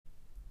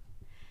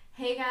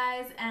Hey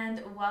guys,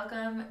 and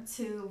welcome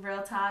to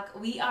Real Talk.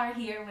 We are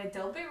here with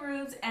Dope and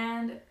Rubes,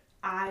 and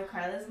I,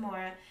 Carlos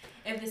Mora.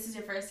 If this is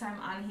your first time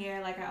on here,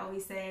 like I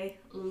always say,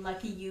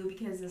 lucky you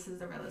because this is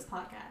the realest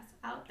podcast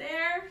out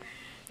there.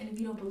 And if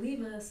you don't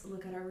believe us,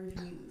 look at our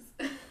reviews.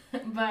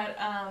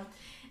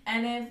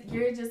 And if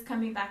you're just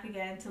coming back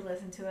again to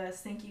listen to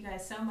us, thank you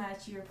guys so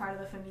much. You're part of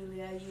the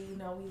familia. You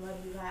know we love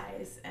you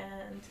guys,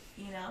 and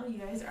you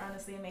guys are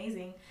honestly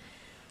amazing.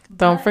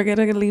 Don't forget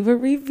to leave a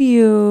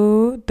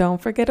review. Don't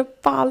forget to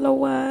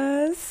follow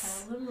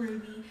us. Carla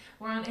Ruby.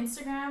 We're on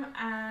Instagram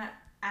at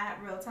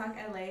Real Talk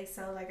LA.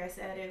 So like I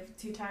said, if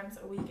 2 times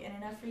a week ain't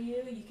enough for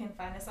you, you can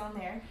find us on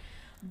there.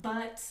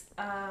 But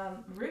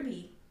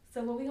Ruby,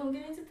 so what we gonna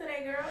get into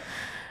today, girl?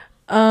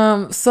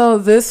 So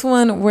this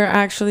one we're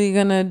actually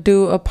gonna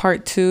do a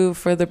part 2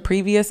 for the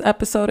previous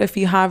episode. If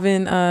you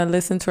haven't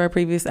listened to our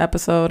previous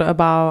episode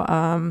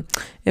about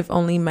if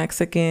only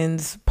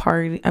Mexicans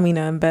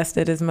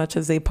invested as much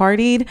as they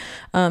partied,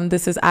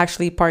 this is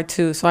actually part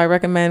 2. So I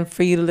recommend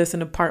for you to listen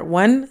to part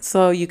 1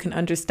 so you can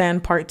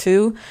understand part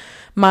 2.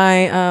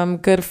 My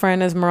good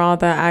friend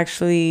Esmeralda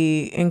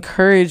actually she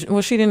encouraged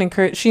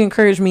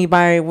me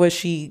by what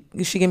she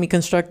gave me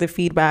constructive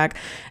feedback,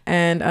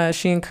 and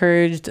she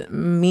encouraged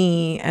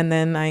me, and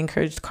then I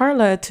encouraged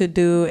Carla to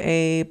do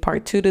a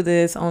part 2 to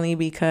this, only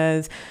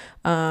because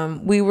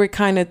we were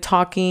kind of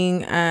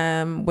talking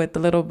with a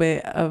little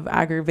bit of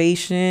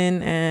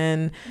aggravation,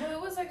 and well, it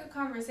was like a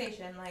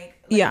conversation,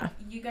 like yeah,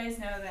 you guys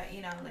know that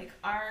like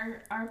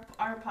our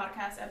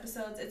podcast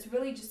episodes, it's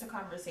really just a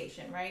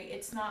conversation, right?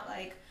 It's not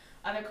like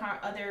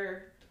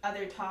other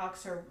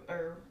talks or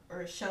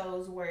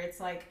shows where it's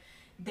like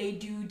they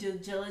do due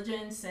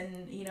diligence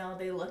and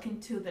they look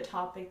into the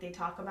topic they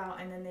talk about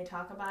and then they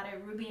talk about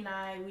it. Ruby and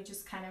I, we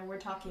just we're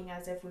talking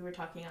as if we were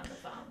talking on the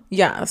phone.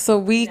 Yeah, so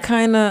we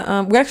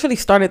we actually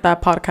started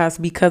that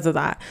podcast because of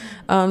that.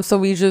 So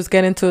we just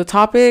get into a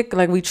topic,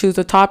 like we choose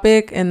a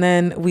topic and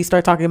then we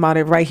start talking about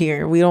it right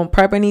here. We don't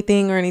prep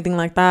anything or anything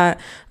like that.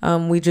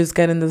 We just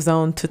get in the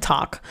zone to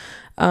talk.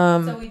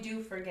 So we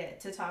do forget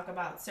to talk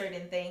about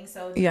certain things.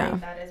 So it's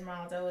great that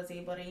Esmeralda was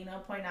able to,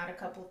 point out a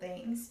couple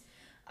things.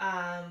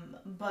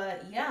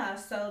 But yeah,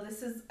 so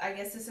this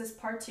is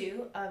part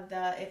 2 of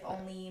the If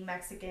Only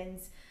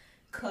Mexicans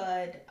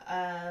Could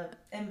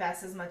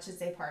Invest as Much as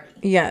They Party.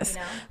 Yes.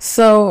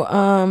 So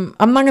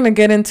I'm not going to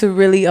get into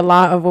really a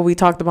lot of what we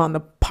talked about in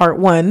the part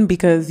 1,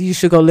 because you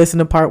should go listen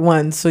to part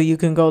 1 so you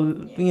can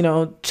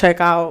go,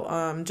 check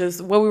out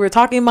just what we were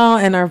talking about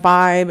and our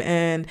vibe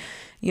and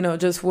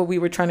just what we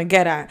were trying to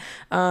get at.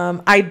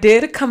 I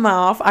did come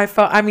off. I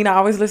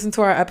always listen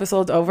to our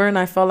episodes over and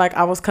I felt like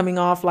I was coming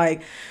off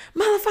like,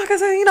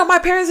 motherfuckers, my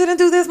parents didn't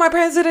do this. My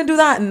parents didn't do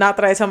that. Not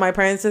that I tell my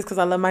parents this because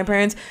I love my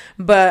parents,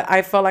 but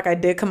I felt like I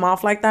did come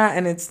off like that.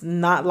 And it's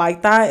not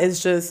like that.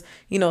 It's just,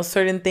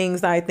 certain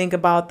things that I think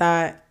about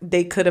that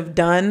they could have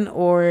done,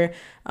 or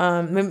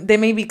they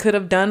maybe could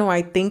have done, or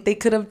I think they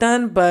could have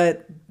done,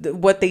 but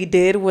what they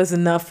did was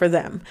enough for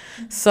them.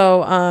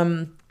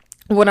 So,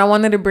 what I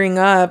wanted to bring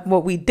up,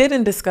 what we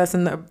didn't discuss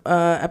in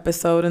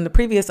the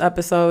previous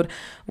episode,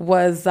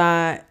 was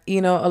that, a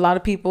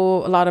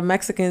lot of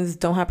Mexicans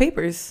don't have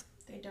papers.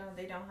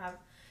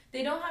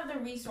 They don't have the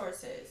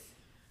resources,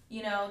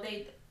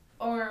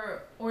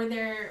 or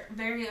they're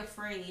very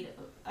afraid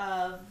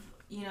of,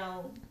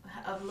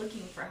 of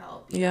looking for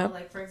help. Yeah.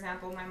 Like, for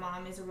example, my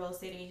mom is a real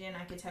estate agent.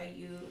 I could tell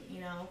you,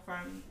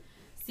 from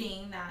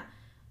seeing that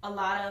a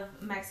lot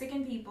of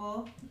Mexican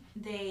people,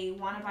 they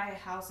want to buy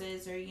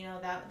houses, or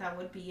that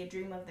would be a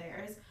dream of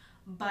theirs,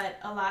 but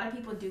a lot of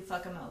people do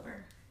fuck them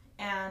over.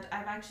 And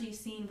I've actually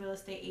seen real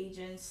estate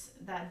agents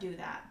that do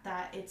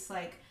that it's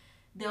like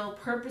they'll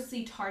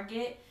purposely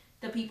target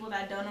the people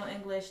that don't know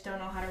English, don't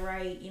know how to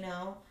write,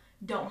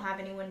 don't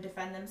have anyone to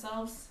defend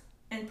themselves,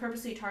 and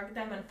purposely target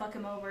them and fuck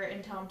them over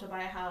and tell them to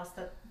buy a house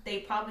that they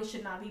probably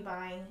should not be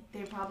buying.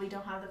 They probably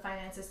don't have the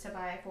finances to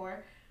buy it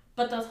for.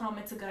 But they'll tell them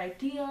it's a good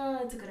idea,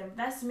 it's a good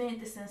investment,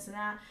 this and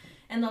that.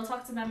 And they'll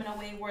talk to them in a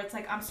way where it's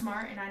like, I'm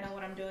smart and I know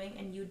what I'm doing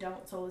and you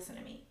don't, so listen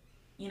to me.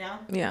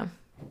 Yeah.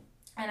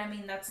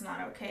 And that's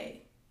not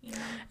okay.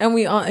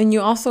 And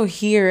you also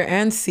hear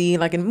and see,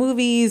 like in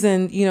movies,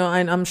 and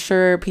and I'm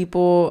sure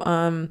people,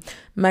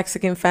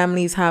 Mexican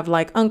families have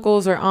like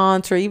uncles or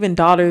aunts or even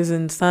daughters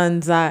and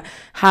sons that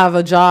have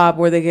a job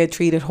where they get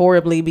treated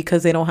horribly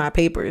because they don't have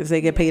papers.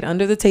 They get paid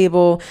under the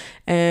table,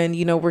 and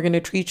we're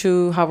gonna treat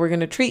you how we're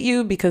gonna treat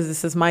you because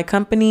this is my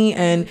company,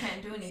 and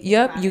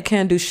you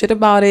can't do shit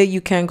about it.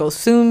 You can't go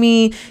sue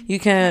me. You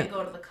can't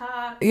go to the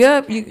cops.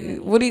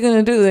 What are you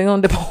gonna do? They're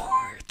gonna deport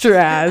your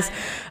ass,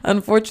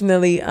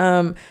 unfortunately.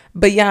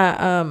 But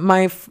yeah,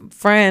 my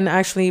friend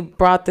actually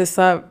brought this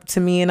up to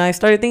me, and I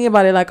started thinking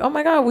about it like, oh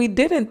my God, we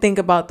didn't think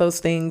about those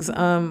things.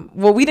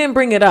 Well, we didn't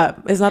bring it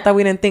up. It's not that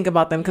we didn't think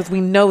about them, because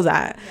we know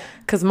that,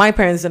 because my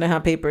parents didn't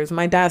have papers.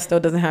 My dad still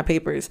doesn't have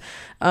papers.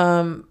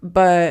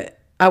 But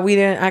we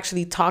didn't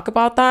actually talk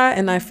about that.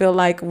 And I feel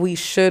like we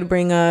should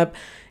bring up,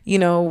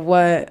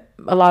 what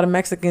a lot of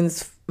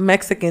Mexicans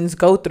Mexicans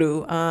go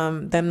through,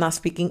 them not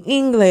speaking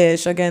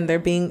English. Again,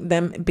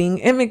 them being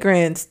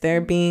immigrants.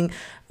 They're being,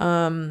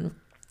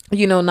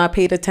 not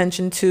paid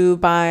attention to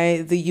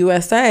by the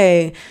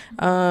USA,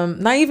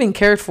 not even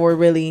cared for,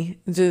 really.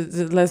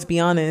 Just let's be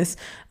honest.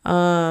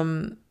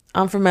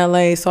 I'm from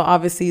LA, so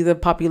obviously the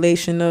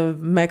population of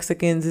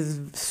Mexicans is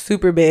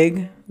super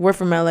big. We're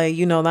from LA,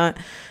 you know that.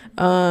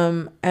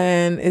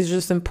 And it's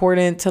just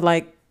important to,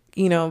 like,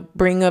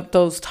 bring up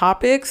those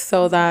topics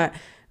so that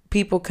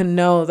people can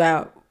know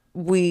that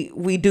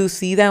we do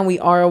see that, and we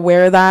are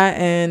aware of that.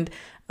 And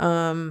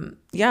I mean,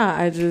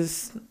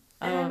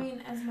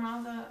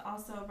 Esmeralda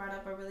also brought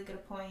up a really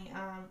good point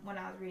when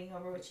I was reading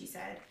over what she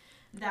said,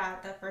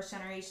 that the first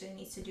generation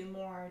needs to do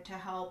more to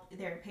help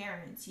their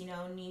parents,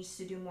 needs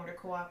to do more to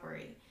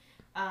cooperate.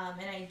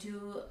 And I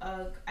do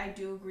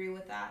agree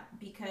with that,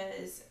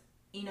 because,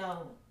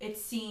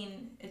 it's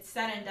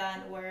said and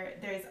done where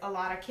there's a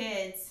lot of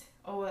kids,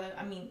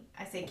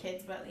 I say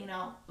kids, but,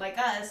 like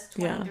us,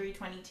 23,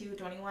 22,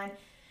 21,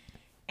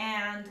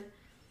 and,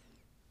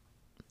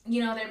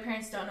 their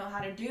parents don't know how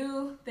to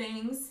do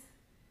things,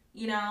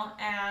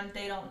 and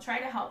they don't try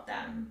to help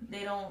them.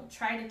 They don't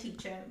try to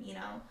teach them,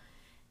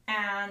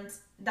 and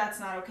that's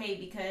not okay,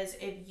 because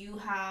if you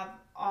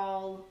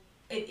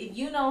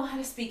know how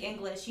to speak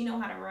English, you know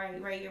how to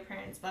write, right? Your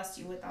parents blessed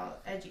you with all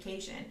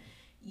education.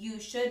 You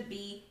should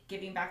be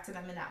giving back to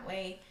them in that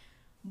way.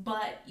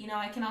 But,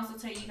 I can also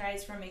tell you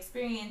guys from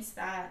experience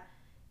that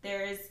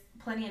there's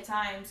plenty of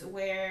times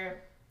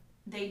where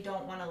they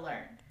don't want to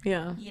learn.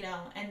 Yeah.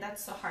 And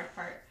that's the hard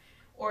part.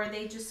 Or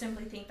they just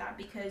simply think that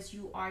because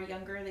you are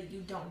younger that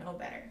you don't know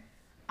better.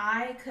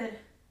 I could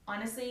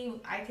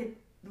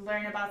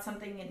learn about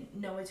something and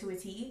know it to a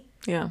T.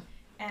 Yeah.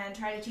 And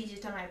try to teach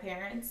it to my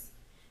parents,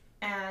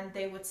 and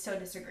they would still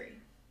disagree,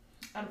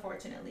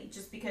 unfortunately.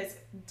 Just because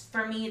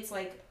for me, it's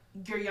like,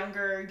 you're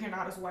younger, you're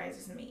not as wise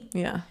as me.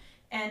 Yeah.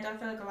 And I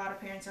feel like a lot of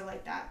parents are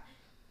like that.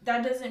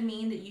 That doesn't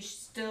mean that you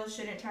still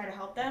shouldn't try to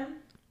help them,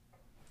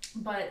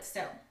 but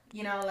still.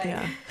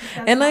 Yeah.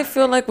 And I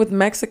feel like with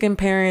Mexican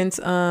parents,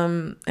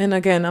 and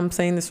again, I'm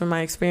saying this from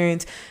my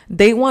experience,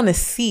 they want to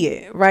see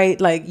it,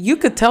 right? Like, you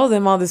could tell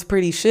them all this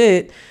pretty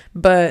shit,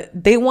 but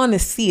they want to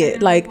see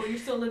it. Like, well, you're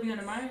still living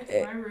under my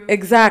roof.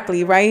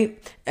 Exactly, right?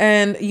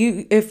 And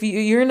if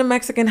you're in a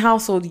Mexican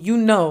household,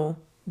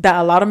 that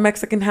a lot of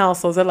Mexican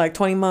households are like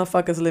 20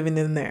 motherfuckers living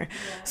in there.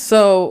 Yeah.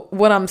 So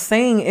what I'm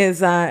saying is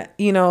that,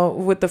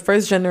 with the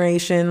first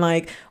generation,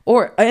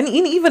 and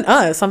even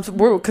us,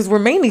 because we're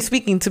mainly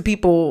speaking to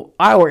people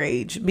our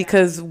age,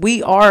 because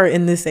we are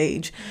in this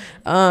age.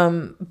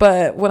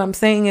 But what I'm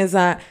saying is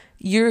that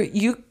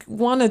you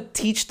want to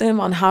teach them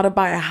on how to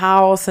buy a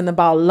house and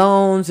about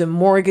loans and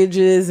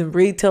mortgages and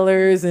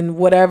retailers and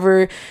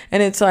whatever.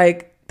 And it's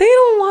like, they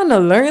don't want to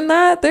learn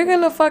that. They're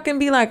going to fucking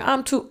be like,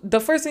 the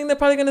first thing they're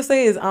probably going to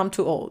say is, I'm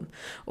too old,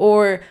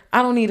 or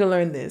I don't need to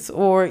learn this,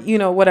 or,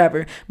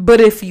 whatever.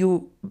 But if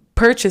you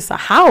purchase a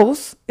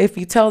house, if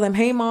you tell them,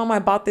 hey mom, I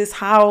bought this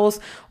house,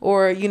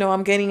 or,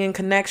 I'm getting in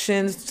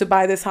connections to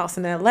buy this house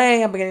in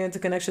LA, I'm getting into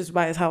connections to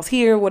buy this house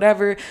here,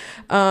 whatever.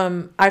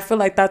 I feel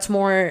like that's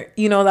more,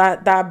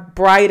 that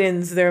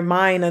brightens their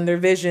mind and their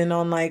vision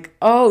on, like,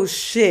 oh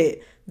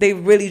shit, they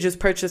really just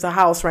purchased a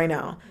house right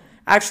now.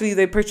 Actually,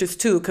 they purchased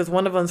two, because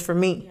one of them's for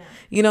me.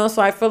 Yeah.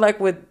 So I feel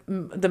like with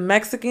the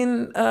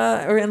Mexican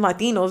or in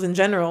Latinos in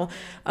general,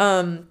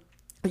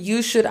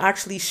 you should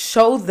actually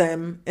show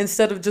them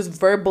instead of just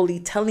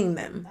verbally telling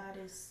them. That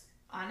is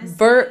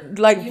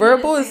honestly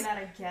verbal is that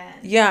again.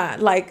 Yeah,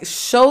 like,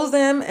 show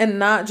them and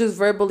not just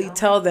verbally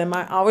tell them.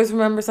 I always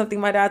remember something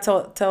my dad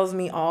tells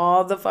me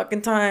all the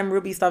fucking time: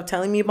 Ruby, stop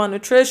telling me about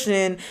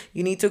nutrition.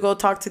 You need to go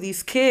talk to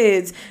these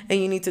kids and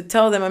you need to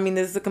tell them. I mean,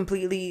 this is a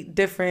completely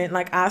different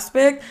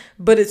aspect,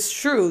 but it's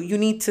true. You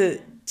need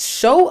to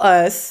show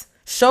us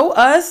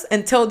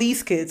and tell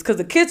these kids, because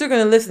the kids are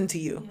going to listen to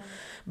you. Yeah.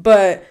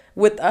 But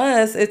with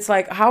us, it's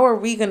like, how are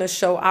we going to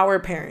show our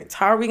parents?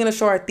 How are we going to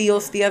show our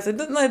tios, tias? It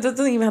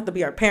doesn't even have to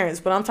be our parents,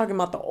 but I'm talking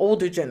about the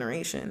older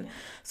generation. Yeah.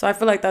 So I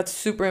feel like that's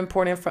super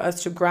important for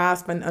us to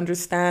grasp and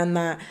understand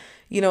that,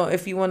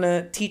 if you want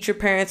to teach your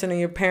parents and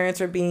your parents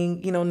are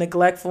being,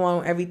 neglectful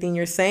on everything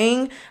you're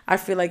saying, I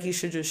feel like you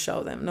should just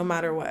show them no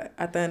matter what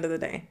at the end of the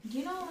day.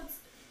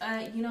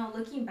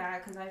 Looking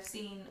back, because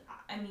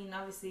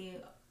obviously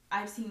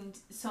I've seen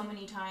so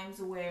many times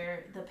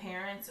where the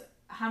parents,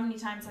 how many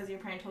times has your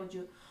parent told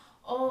you,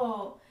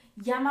 oh,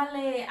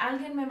 llámale,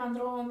 alguien me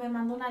mandó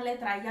una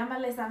letra,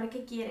 llámale, sabe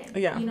qué quieren.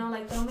 Yeah.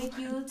 They'll make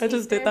you I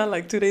just did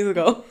that 2 days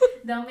ago.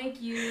 They'll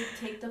make you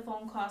take the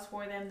phone calls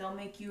for them. They'll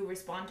make you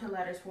respond to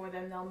letters for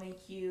them. They'll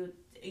make you,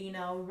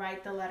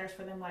 write the letters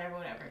for them,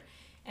 whatever.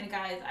 And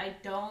guys, I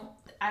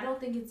don't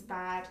think it's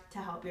bad to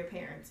help your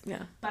parents.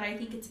 Yeah. But I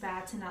think it's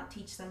bad to not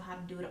teach them how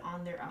to do it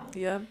on their own.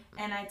 Yeah.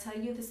 And I tell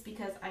you this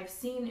because I've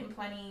seen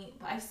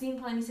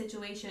plenty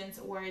situations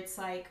where it's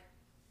like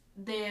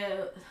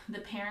the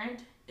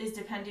parent is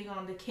depending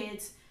on the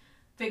kids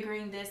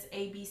figuring this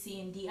A, B,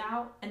 C, and D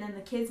out, and then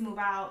the kids move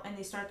out and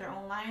they start their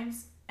own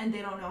lives and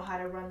they don't know how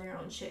to run their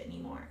own shit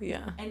anymore.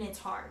 Yeah. And it's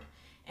hard.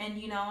 And,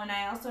 you know, and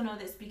I also know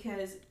this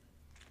because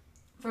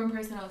from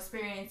personal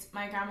experience,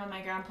 my grandma and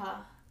my grandpa,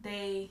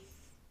 they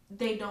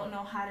don't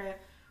know how to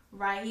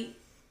write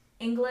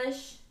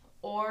English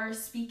or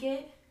speak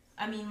it.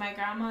 I mean, my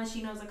grandma,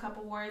 she knows a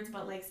couple words,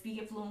 but like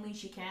speak it fluently,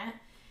 she can't.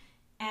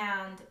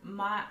 And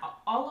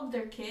all of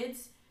their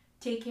kids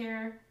take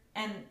care,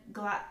 and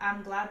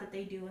I'm glad that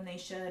they do and they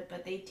should,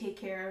 but they take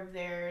care of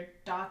their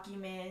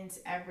documents,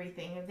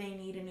 everything. If they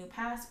need a new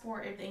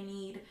passport, if they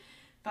need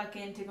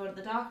fucking to go to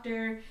the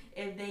doctor,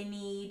 if they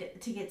need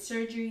to get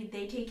surgery,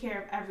 they take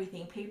care of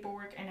everything,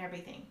 paperwork and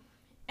everything.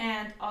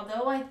 And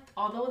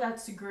although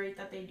that's great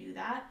that they do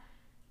that,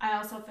 I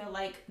also feel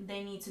like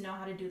they need to know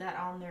how to do that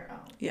on their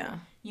own. Yeah.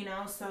 You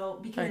know, so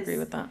because I agree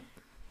with that.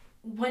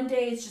 One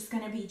day it's just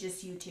gonna be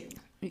just you two.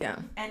 Yeah.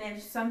 And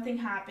if something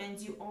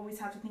happens, you always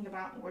have to think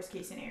about worst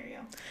case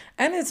scenario.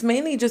 And it's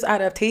mainly just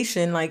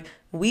adaptation. Like,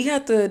 we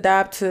have to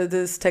adapt to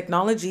this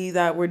technology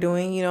that we're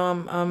doing. You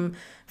know,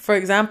 for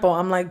example,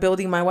 I'm like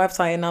building my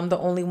website and I'm the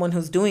only one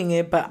who's doing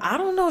it, but I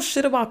don't know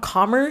shit about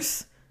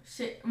commerce.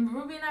 Shit,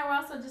 Ruby and I were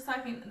also just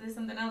talking, there's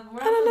something else, but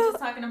we're also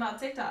just talking about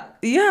TikTok.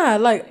 Yeah,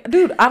 like,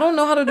 dude, I don't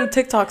know how to do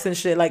TikToks and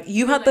shit. Like,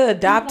 you have to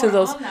adapt to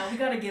those. We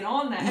gotta get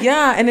on that.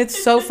 Yeah, and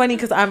it's so funny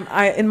because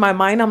I in my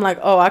mind, I'm like,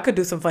 oh, I could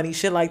do some funny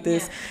shit like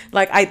this. Yeah.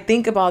 Like, I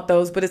think about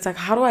those, but it's like,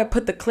 how do I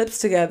put the clips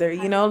together?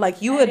 You know,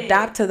 like, you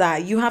adapt to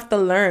that. You have to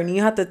learn.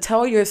 You have to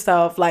tell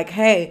yourself, like,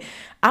 hey,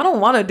 I don't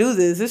want to do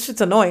this. This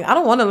shit's annoying. I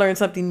don't want to learn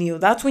something new.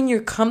 That's when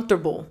you're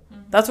comfortable.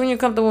 That's when you're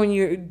comfortable, when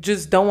you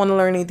just don't want to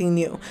learn anything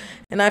new.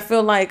 And I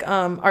feel like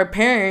our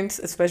parents,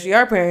 especially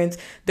our parents,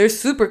 they're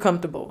super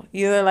comfortable.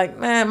 They're like,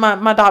 man,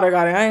 my daughter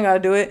got it. I ain't got to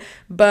do it.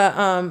 But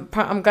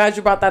I'm glad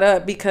you brought that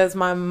up, because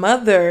my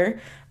mother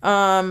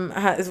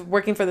is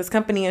working for this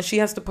company and she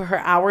has to put her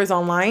hours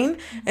online.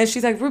 And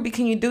she's like, Ruby,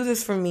 can you do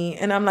this for me?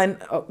 And I'm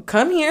like, oh,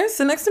 come here,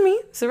 sit next to me.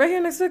 Sit right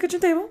here next to the kitchen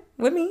table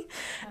with me.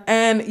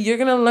 And you're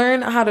going to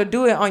learn how to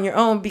do it on your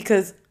own,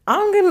 because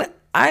I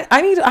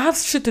have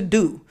shit to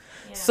do.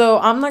 Yeah. So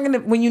I'm not gonna,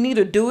 when you need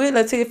to do it,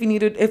 let's say if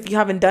you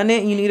haven't done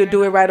it and you need to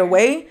do it right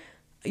away,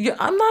 you're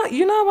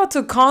not about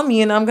to call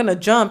me and I'm gonna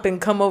jump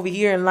and come over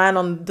here and land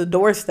on the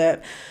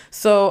doorstep.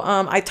 So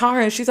I taught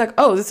her and she's like,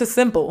 oh, this is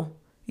simple.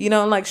 You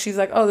know, like, she's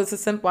like, oh, this is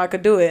simple, I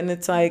could do it. And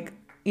it's like,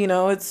 you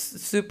know, it's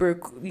super,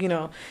 you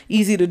know,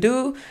 easy to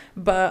do.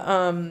 But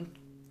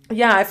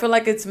yeah, I feel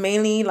like it's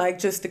mainly like,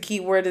 just the key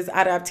word is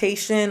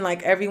adaptation.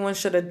 Like, everyone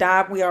should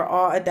adapt. We are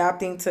all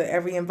adapting to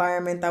every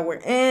environment that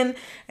we're in,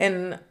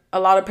 and a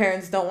lot of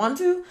parents don't want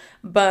to,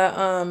 but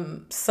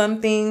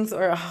some things,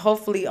 or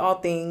hopefully all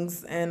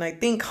things, and I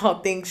think all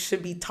things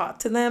should be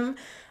taught to them,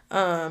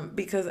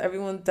 because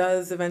everyone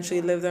does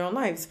eventually live their own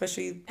life,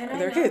 especially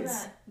their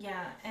kids.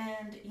 Yeah,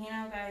 and you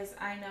know, guys,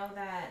 I know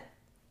that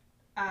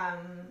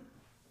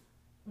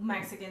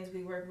Mexicans,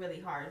 we work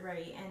really hard,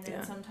 right? And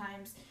then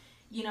sometimes,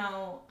 you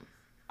know,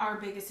 our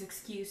biggest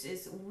excuse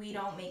is we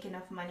don't make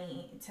enough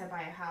money to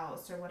buy a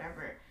house or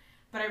whatever.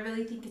 But I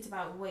really think it's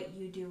about what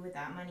you do with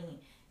that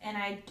money. And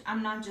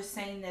I'm not just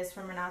saying this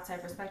from an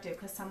outside perspective,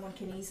 because someone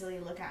can easily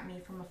look at me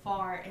from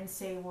afar and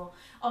say, well,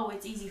 oh,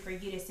 it's easy for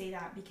you to say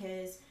that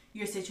because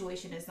your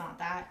situation is not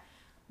that.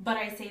 But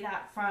I say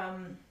that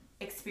from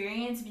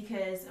experience,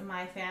 because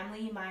my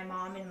family, my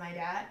mom and my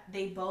dad,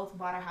 they both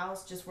bought a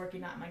house just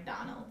working at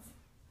McDonald's.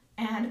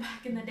 And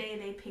back in the day,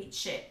 they paid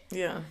shit.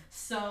 Yeah.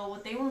 So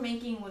what they were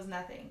making was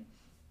nothing.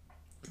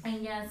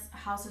 And yes,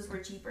 houses were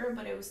cheaper,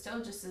 but it was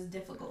still just as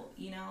difficult,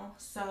 you know?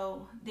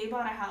 So they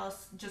bought a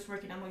house just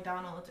working at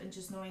McDonald's and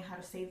just knowing how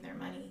to save their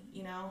money,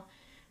 you know?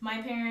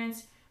 My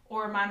parents,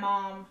 or my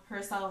mom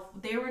herself,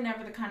 they were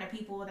never the kind of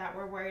people that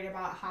were worried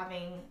about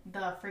having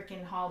the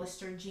freaking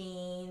Hollister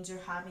jeans or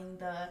having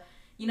the,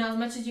 you know, as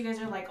much as you guys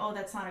are like, oh,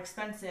 that's not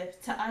expensive.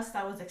 To us,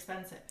 that was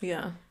expensive.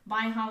 Yeah.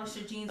 Buying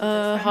Hollister jeans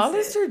was expensive.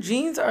 Hollister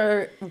jeans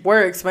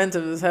were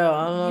expensive as hell.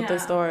 I don't know if they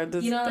store.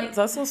 You know, is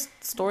that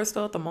store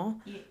still at the mall?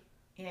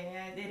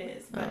 Yeah, it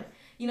is. But,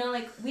 you know,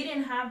 like, we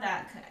didn't have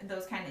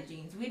those kind of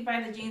jeans. We'd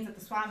buy the jeans at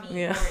the swap meet,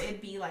 or it'd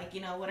be, like,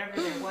 you know,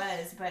 whatever there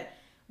was. But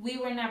we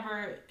were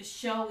never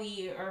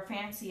showy or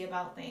fancy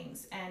about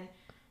things. And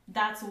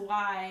that's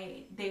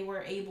why they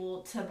were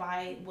able to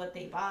buy what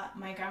they bought.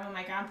 My grandma and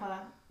my grandpa,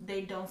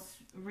 they don't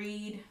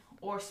read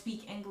or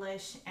speak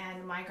English.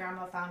 And my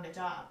grandma found a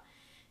job.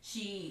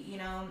 She, you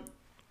know,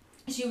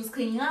 she was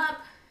cleaning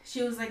up.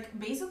 She was, like,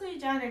 basically a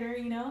janitor,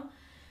 you know.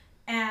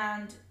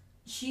 And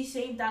she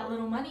saved that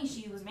little money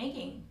she was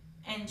making,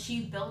 and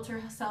she built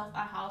herself a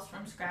house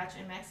from scratch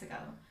in Mexico.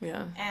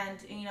 Yeah. And,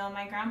 you know,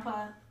 my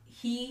grandpa,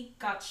 he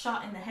got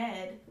shot in the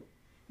head,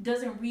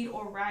 doesn't read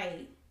or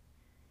write,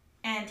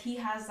 and he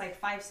has like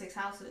 5-6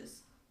 houses.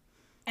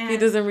 And he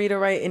doesn't read or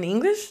write in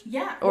English?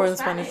 Yeah. Or in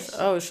Spanish?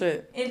 Oh,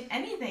 shit. In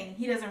anything,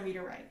 he doesn't read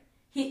or write.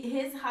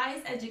 His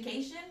highest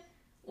education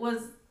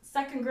was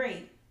 2nd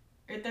grade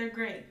or 3rd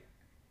grade.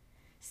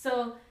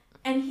 So,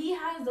 and he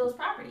has those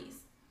properties.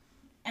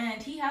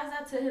 And he has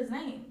that to his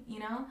name, you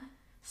know?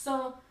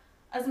 So,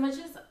 as much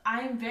as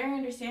I'm very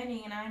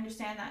understanding, and I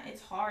understand that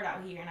it's hard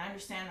out here, and I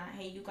understand that,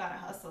 hey, you gotta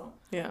hustle.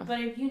 Yeah. But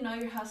if you know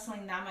you're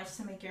hustling that much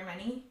to make your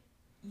money,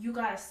 you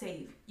gotta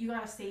save. You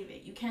gotta save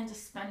it. You can't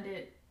just spend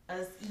it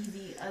as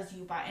easy as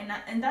you buy,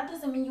 and that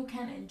doesn't mean you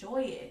can't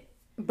enjoy it.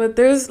 But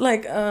there's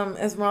like,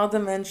 Esmeralda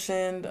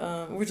mentioned,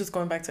 we're just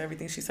going back to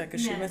everything she said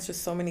because she mentioned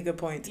so many good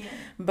points. Yeah.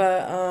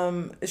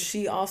 But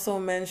she also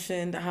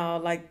mentioned how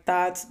like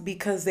that's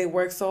because they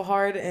work so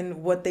hard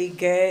and what they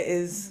get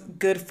is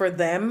good for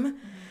them.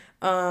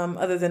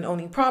 Other than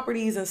owning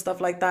properties and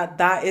stuff like that,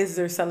 that is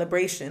their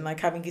celebration, like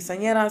having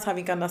quinceañeras,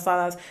 having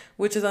carnasadas,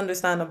 which is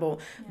understandable.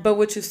 Yeah. But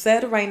what you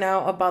said right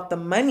now about the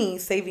money,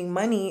 saving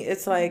money,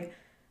 it's like,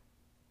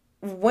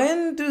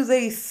 when do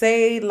they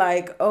say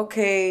like,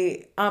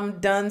 okay,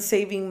 I'm done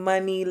saving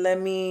money, let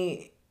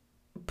me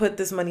put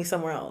this money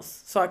somewhere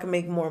else so I can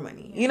make more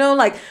money? You know,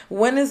 like,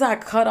 when is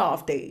that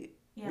cutoff date?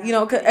 Yeah, you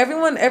know, because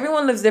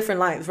everyone lives different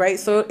lives, right?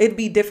 So it'd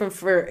be different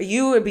for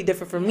you, it'd be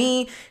different for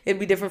me, it'd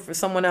be different for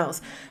someone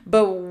else.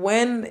 But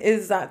when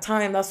is that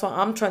time? That's what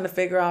I'm trying to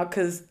figure out,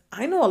 because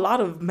I know a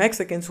lot of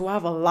Mexicans who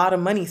have a lot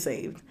of money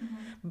saved,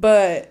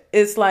 but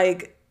it's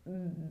like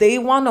they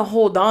want to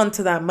hold on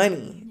to that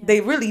money.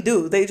 They really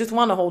do. They just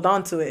want to hold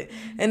on to it.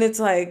 And it's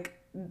like,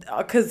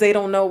 because they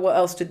don't know what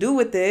else to do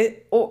with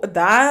it,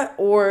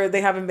 or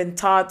they haven't been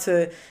taught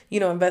to,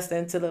 invest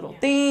into little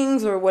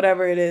things or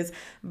whatever it is.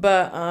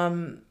 But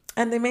and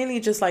they mainly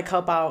just like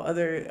help out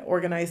other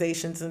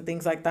organizations and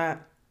things like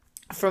that,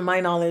 from my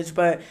knowledge.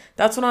 But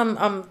that's what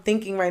I'm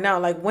thinking right now.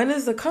 Like, when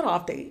is the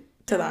cutoff date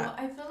to that?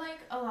 Well, I feel like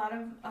a lot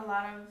of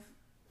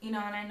and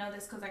I know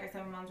this because, like I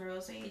said, my mom's a real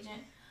estate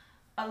agent.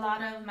 A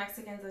lot of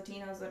Mexicans,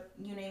 Latinos,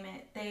 you name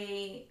it,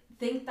 they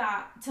think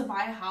that to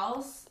buy a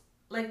house,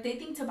 like, they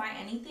think to buy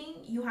anything,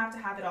 you have to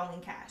have it all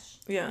in cash.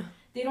 Yeah.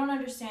 They don't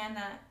understand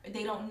that,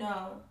 they don't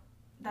know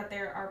that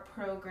there are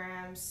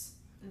programs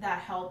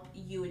that help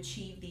you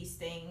achieve these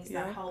things,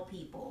 that help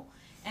people.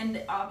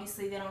 And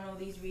obviously they don't know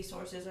these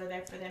resources are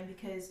there for them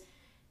because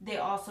they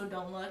also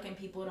don't look and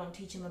people don't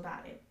teach them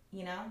about it,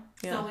 Yeah.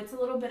 So it's a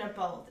little bit of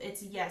both.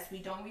 It's, yes, we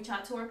don't reach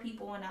out to our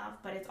people enough,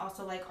 but it's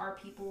also like our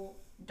people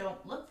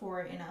don't look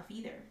for it enough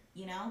either,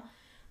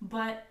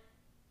 But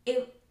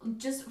it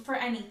just for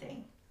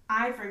anything.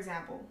 For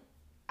example,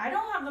 I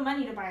don't have the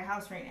money to buy a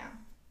house right now.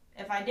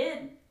 If I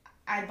did,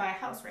 I'd buy a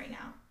house right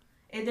now.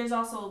 There's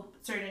also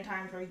certain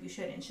times where you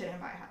shouldn't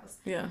buy a house.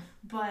 Yeah.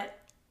 But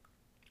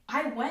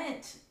I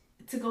went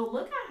to go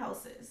look at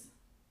houses.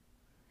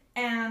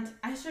 And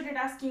I started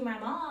asking my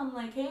mom,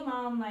 like, hey,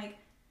 Mom, like,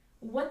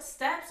 what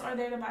steps are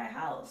there to buy a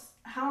house?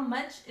 How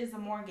much is the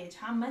mortgage?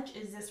 How much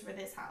is this for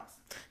this house?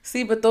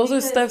 See, but those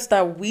are steps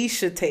that we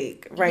should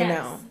take right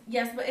now.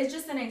 Yes, but it's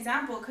just an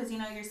example because,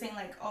 you're saying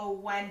like, oh,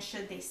 when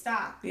should they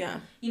stop? Yeah.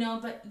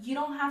 But you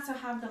don't have to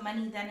have the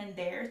money then and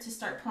there to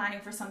start planning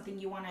for something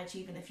you want to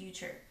achieve in the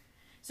future.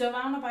 So if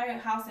I want to buy a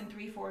house in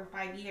 3, 4,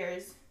 5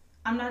 years,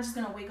 I'm not just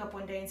going to wake up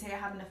one day and say I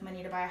have enough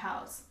money to buy a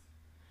house.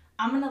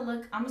 I'm going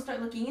to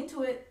start looking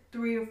into it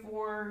 3 or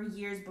 4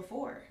 years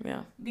before.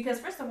 Yeah. Because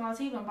first of all,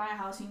 to even buy a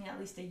house, you need at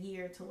least a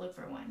year to look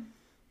for one.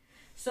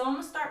 So I'm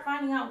going to start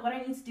finding out what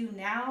I need to do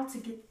now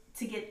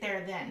to get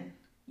there then,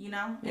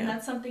 And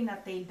that's something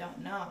that they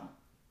don't know,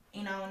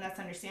 and that's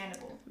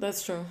understandable.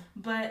 That's true.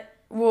 But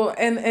well,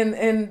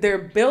 and they're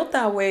built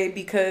that way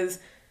because,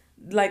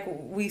 like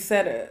we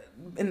said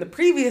in the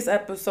previous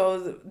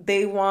episodes,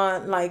 they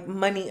want like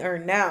money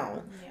earned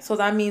now. Yeah. So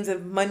that means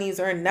if money's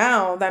earned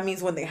now, that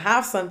means when they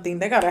have something,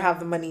 they gotta have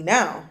the money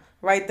now,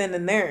 right then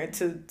and there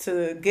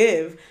to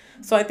give.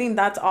 So I think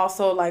that's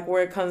also like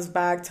where it comes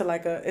back to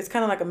like it's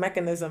kind of like a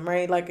mechanism,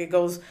 right? Like it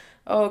goes,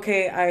 oh,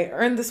 okay, I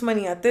earned this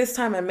money at this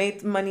time, I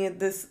made money at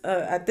this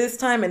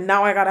time, and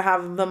now I gotta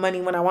have the money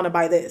when I want to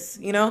buy this,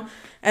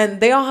 And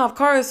they all have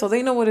cars, so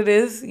they know what it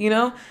is,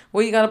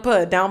 where you gotta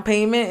put a down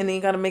payment, and then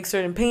you gotta make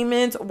certain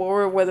payments,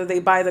 or whether they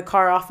buy the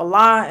car off a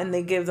lot and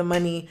they give the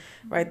money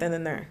right then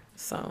and there.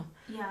 So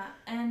yeah,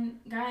 and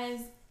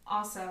guys,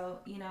 also,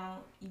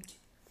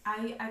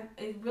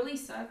 it really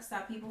sucks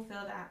that people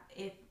feel that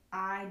if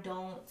I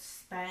don't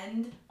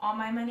spend all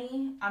my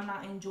money, I'm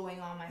not enjoying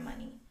all my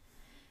money.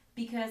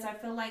 Because I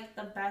feel like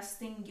the best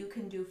thing you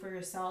can do for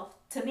yourself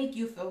to make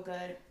you feel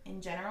good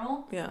in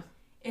general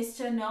is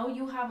to know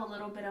you have a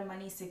little bit of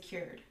money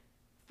secured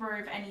for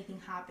if anything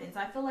happens.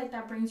 I feel like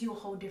that brings you a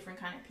whole different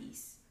kind of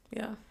peace.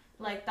 Yeah.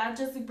 Like that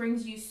just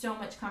brings you so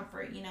much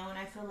comfort, And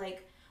I feel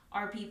like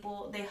our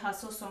people, they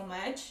hustle so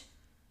much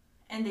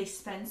and they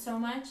spend so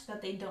much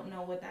that they don't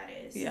know what that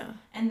is. Yeah.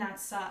 And that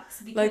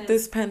sucks. Because like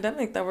this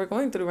pandemic that we're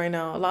going through right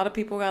now, a lot of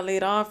people got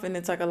laid off, and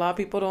it's like a lot of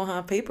people don't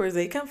have papers.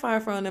 They can't file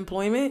for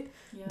unemployment.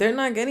 Yeah. They're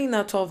not getting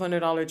that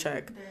 $1,200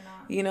 check.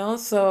 They're not.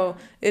 So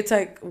it's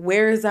like,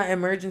 where is that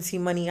emergency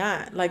money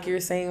at? Like you're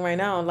saying right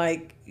now,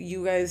 like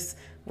you guys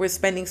were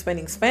spending,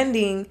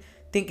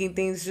 thinking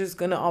things just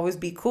gonna always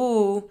be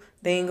cool.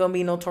 There ain't gonna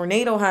be no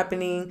tornado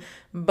happening.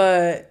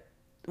 But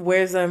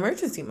where's the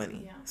emergency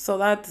money? Yeah. So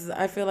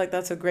I feel like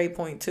that's a great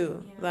point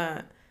too,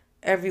 that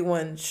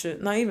everyone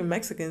should, not even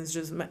Mexicans,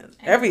 just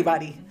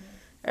everybody,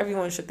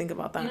 everyone should think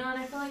about that. And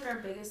I feel like our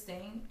biggest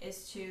thing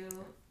is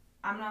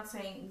I'm not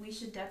saying we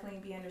should definitely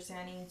be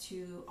understanding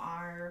to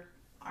our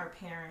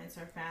parents,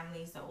 our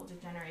families, the older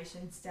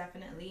generations,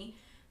 definitely.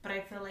 but I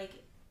feel like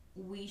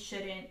we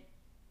shouldn't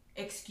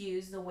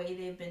excuse the way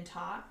they've been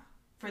taught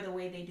for the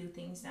way they do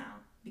things now,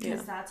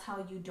 because that's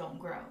how you don't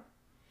grow.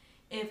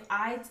 If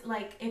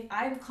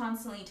I'm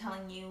constantly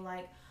telling you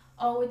like,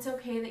 oh, it's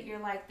okay that you're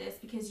like this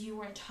because you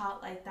weren't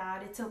taught like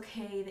that. It's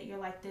okay that you're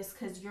like this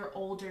because you're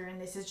older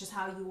and this is just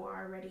how you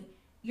are already.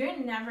 You're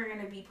never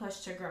going to be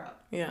pushed to grow.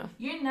 Yeah.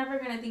 You're never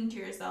going to think to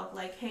yourself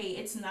like, hey,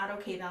 it's not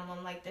okay that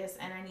I'm like this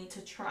and I need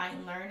to try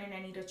and learn and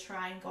I need to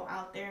try and go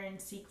out there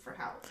and seek for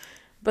help.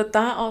 But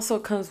that also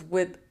comes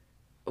with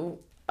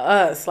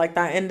us, like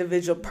that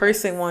individual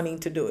person wanting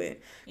to do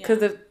it.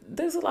 Because if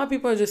there's a lot of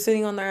people are just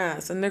sitting on their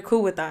ass and they're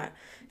cool with that.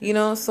 You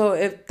know, so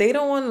if they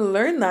don't want to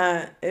learn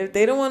that, if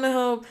they don't want to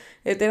help,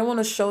 if they don't want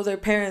to show their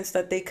parents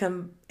that they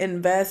can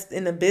invest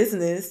in a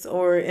business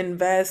or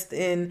invest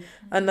in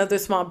another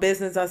small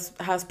business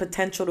that has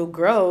potential to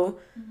grow,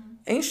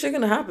 ain't shit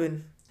gonna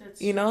happen.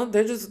 You know,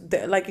 they're just,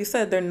 like you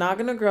said, they're not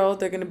gonna grow.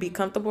 They're gonna be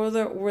comfortable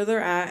where they're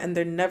at, and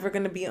they're never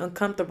gonna be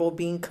uncomfortable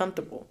being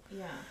comfortable.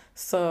 Yeah.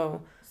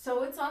 So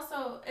it's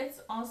also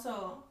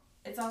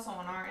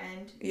on our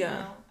end, you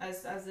know,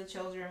 as the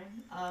children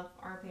of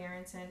our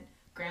parents and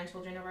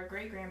grandchildren of our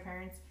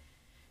great-grandparents,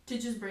 to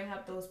just bring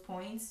up those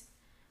points.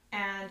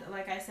 And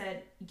like I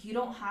said, you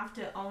don't have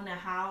to own a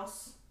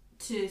house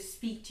to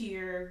speak to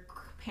your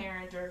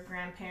parent or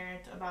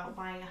grandparent about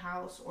buying a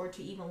house or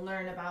to even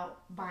learn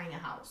about buying a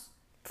house.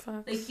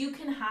 Facts. Like, you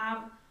can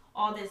have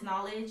all this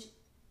knowledge,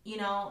 you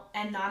know,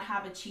 and not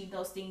have achieved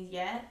those things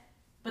yet,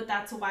 but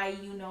that's why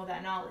you know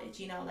that knowledge,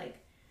 you know, like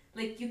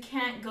you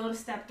can't go to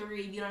step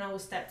 3 if you don't know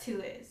what step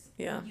 2 is.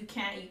 Yeah. You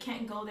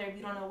can't go there if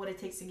you don't know what it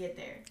takes to get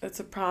there. It's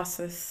a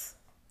process.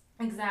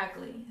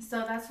 Exactly.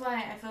 So that's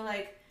why I feel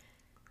like,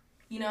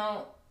 you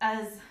know,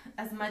 as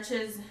much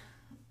as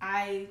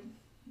I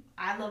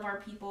love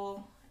our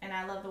people and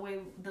I love the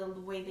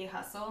way they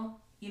hustle,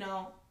 you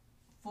know,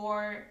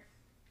 for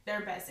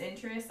their best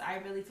interest, I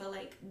really feel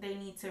like they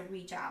need to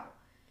reach out.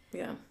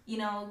 Yeah. You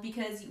know,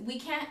 because we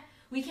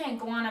can't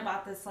go on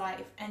about this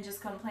life and just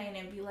complain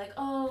and be like,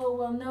 oh,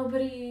 well,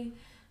 nobody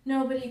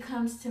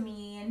comes to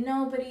me and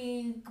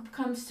nobody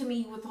comes to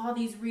me with all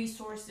these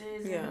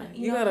resources. Yeah, and,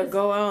 you gotta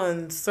go out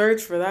and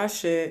search for that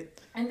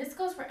shit. And this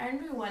goes for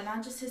everyone,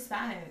 not just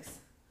Hispanics.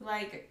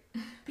 Like,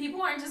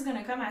 people aren't just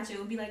gonna come at you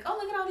and be like, oh,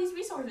 look at all these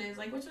resources.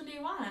 Like, which one do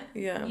you want?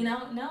 Yeah. You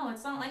know, no,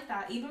 it's not like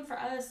that. Even for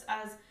us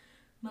as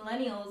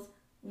millennials,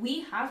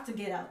 we have to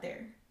get out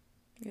there.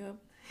 Yep.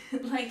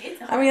 Like, it's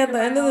hard. I mean, at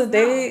the end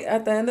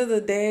of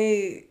the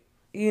day,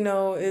 you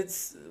know,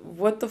 it's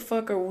what the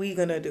fuck are we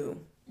gonna do?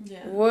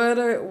 Yeah.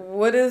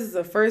 What is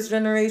the first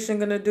generation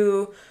gonna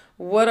do?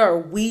 What are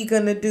we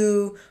gonna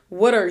do?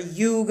 What are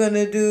you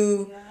gonna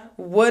do? Yeah.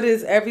 What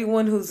is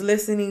everyone who's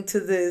listening to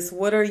this?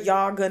 What are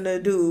y'all gonna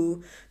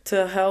do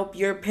to help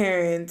your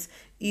parents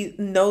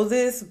know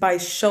this by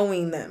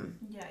showing them?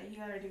 Yeah, you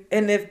gotta do.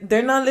 And if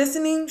they're not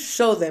listening,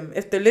 show them.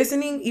 If they're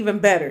listening, even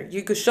better.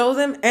 You could show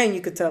them and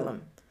you could tell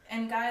them.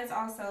 And guys,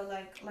 also,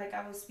 like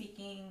I was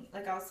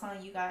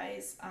telling you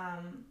guys,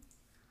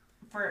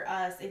 for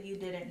us, if you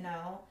didn't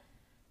know,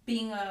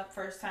 being a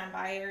first-time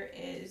buyer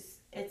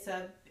it's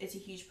a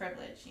huge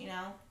privilege, you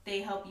know? They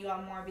help you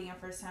out more being a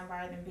first-time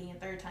buyer than being a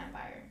third-time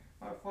buyer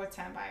or a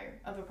fourth-time buyer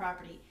of a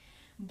property.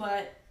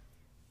 But,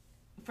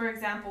 for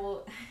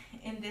example,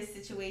 in this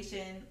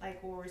situation,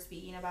 like what we're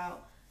speaking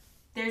about,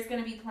 there's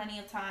going to be plenty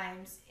of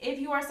times, if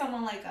you are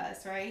someone like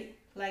us, right?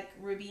 Like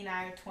Ruby and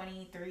I are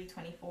 23,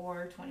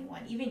 24,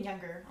 21, even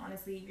younger,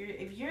 honestly.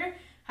 If you're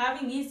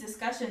having these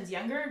discussions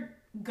younger,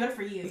 good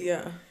for you.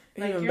 Yeah,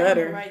 like, even you're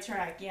better. On the right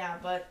track, yeah.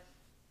 But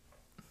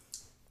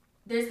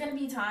there's going to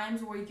be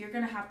times where you're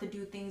going to have to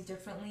do things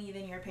differently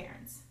than your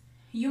parents.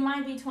 You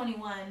might be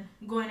 21,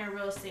 going to a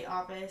real estate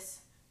office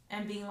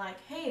and being like,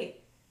 hey,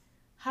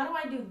 how do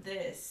I do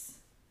this?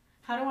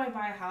 How do I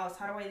buy a house?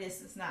 How do I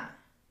this and that?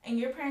 And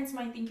your parents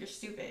might think you're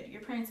stupid.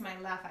 Your parents might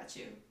laugh at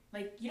you.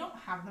 Like, you don't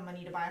have the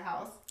money to buy a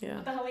house. Yeah.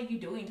 What the hell are you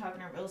doing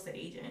talking to a real estate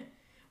agent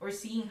or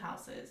seeing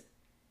houses?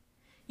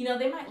 You know,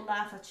 they might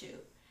laugh at you.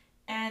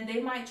 And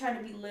they might try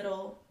to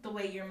belittle the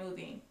way you're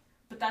moving.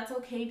 But that's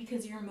okay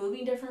because you're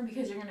moving different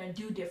because you're going to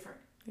do different.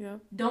 Yeah.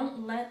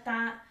 Don't let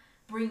that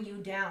bring you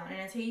down.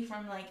 And I tell you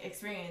from, like,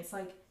 experience,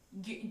 like,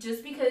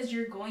 just because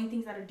you're going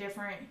things at a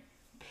different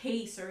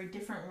pace or a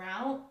different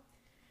route,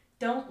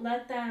 don't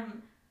let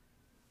them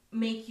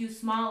make you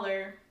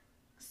smaller.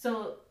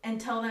 So, and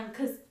tell them,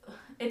 because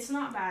it's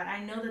not bad.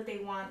 I know that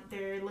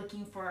they're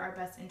looking for our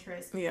best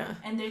interest. Yeah.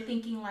 And they're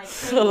thinking like,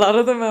 hey, a lot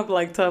of them have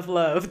like tough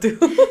love too.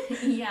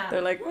 Yeah.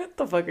 They're like, what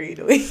the fuck are you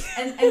doing?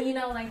 And you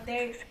know, like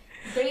they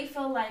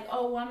feel like,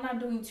 oh, well, I'm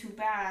not doing too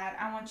bad.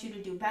 I want you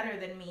to do better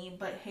than me.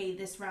 But hey,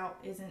 this route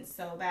isn't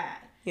so bad.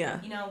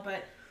 Yeah. You know,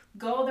 but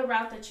go the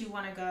route that you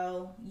want to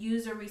go.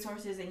 Use the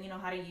resources that you know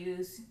how to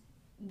use.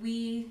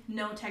 We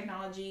know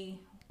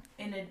technology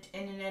in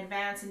an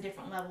advanced and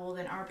different level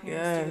than our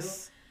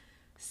parents do.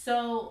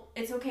 So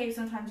it's okay if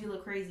sometimes you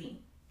look crazy.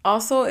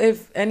 Also,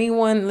 if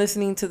anyone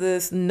listening to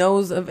this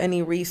knows of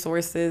any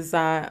resources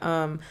that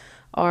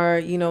are,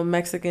 you know,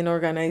 Mexican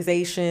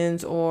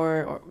organizations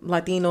or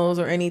Latinos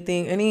or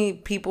anything, any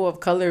people of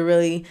color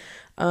really,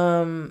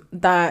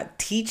 that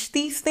teach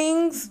these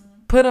things,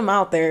 put them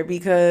out there,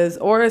 because,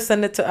 or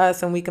send it to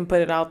us and we can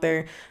put it out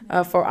there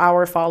for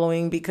our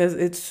following, because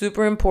it's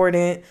super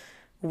important.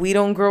 We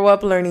don't grow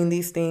up learning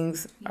these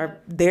things.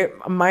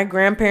 My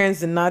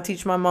grandparents did not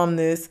teach my mom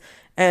this,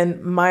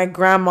 and my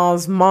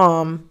grandma's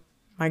mom,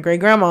 my great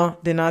grandma,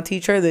 did not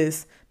teach her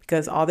this,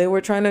 because all they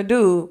were trying to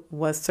do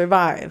was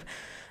survive.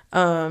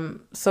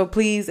 So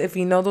please, if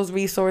you know those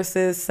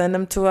resources, send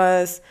them to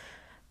us.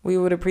 We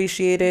would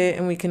appreciate it,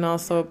 and we can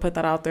also put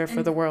that out there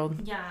for the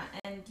world. Yeah,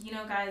 and you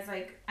know, guys,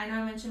 like, I know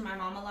I mentioned my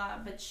mom a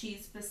lot, but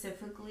she's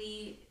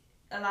specifically,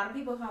 a lot of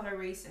people call her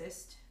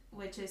racist,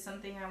 which is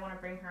something I want to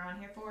bring her on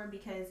here for,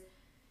 because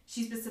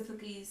she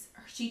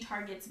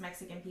targets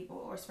Mexican people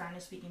or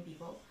Spanish speaking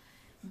people,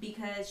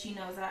 because she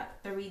knows that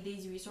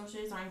these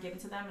resources aren't given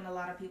to them, and a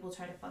lot of people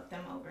try to fuck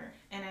them over.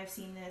 And I've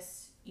seen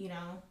this, you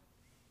know,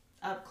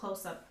 up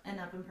close up and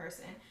up in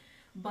person.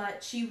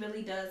 But she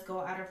really does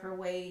go out of her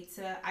way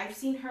I've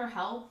seen her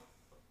help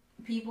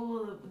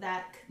people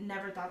that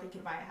never thought they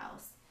could buy a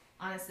house.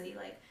 Honestly,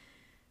 like,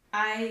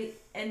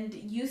 and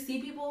you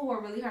see people who are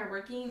really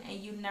hardworking, and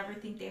you never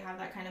think they have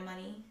that kind of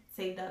money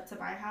saved up to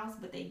buy a house,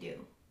 but they do.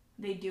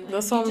 They do.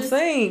 That's what I'm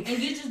saying. And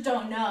you just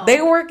don't know.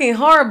 They working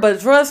hard,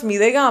 but trust me,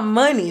 they got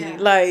money. Yeah.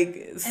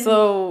 Like,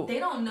 so they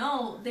don't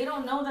know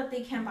that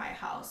they can buy a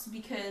house,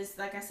 because,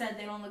 like I said,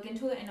 they don't look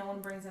into it, and no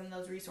one brings them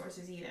those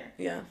resources either.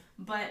 Yeah.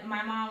 But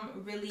my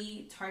mom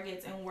really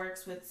targets and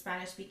works with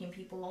Spanish-speaking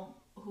people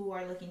who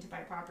are looking to buy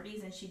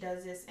properties, and she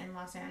does this in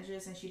Los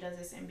Angeles, and she does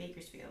this in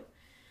Bakersfield.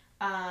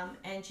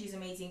 And she's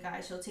an amazing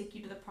guy. She'll take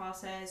you to the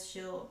process.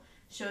 She'll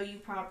show you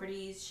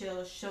properties.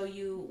 She'll show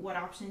you what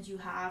options you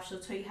have. She'll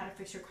tell you how to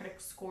fix your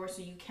credit score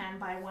so you can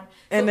buy one.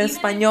 En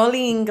español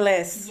y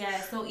inglés.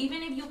 Yeah, so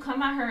even if you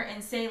come at her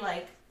and say,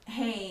 like,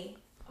 hey,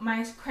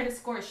 my credit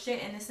score is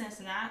shit and this and this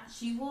and that,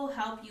 she will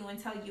help you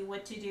and tell you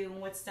what to do and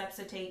what steps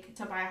to take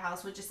to buy a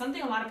house, which is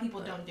something a lot of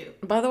people don't do.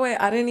 By the way,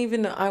 I didn't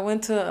even know. I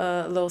went to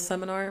a little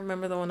seminar.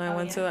 Remember the one I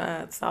went to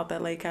at South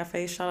LA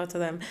Cafe? Shout out to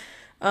them.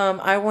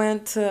 I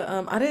went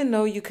to, I didn't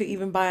know you could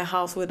even buy a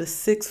house with a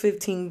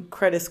 615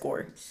 credit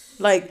score.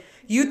 Like,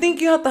 you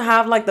think you have to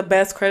have, like, the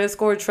best credit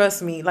score?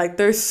 Trust me. Like,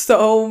 there's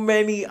so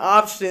many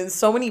options,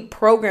 so many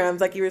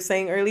programs, like you were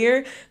saying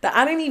earlier, that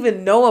I didn't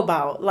even know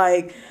about.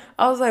 Like,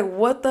 I was like,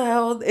 what the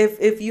hell?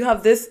 If you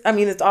have this, I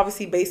mean, it's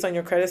obviously based on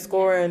your credit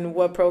score and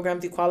what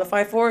programs you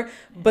qualify for,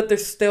 but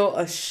there's still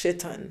a shit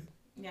ton.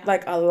 Yeah.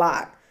 Like, a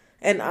lot.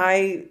 And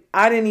I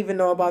didn't even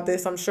know about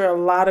this. I'm sure a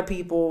lot of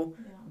people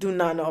do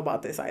not know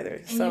about this either.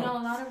 And so, you know, a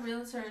lot of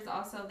realtors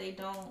also, they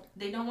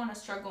don't want to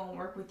struggle and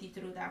work with you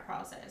through that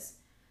process.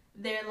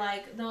 They're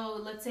like, though,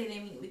 let's say they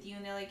meet with you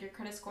and they're like, your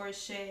credit score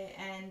is shit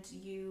and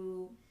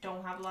you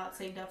don't have a lot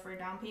saved up for a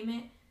down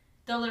payment.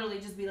 They'll literally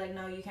just be like,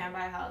 no, you can't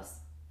buy a house.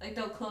 Like,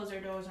 they'll close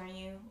their doors on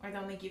you, or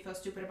they'll make you feel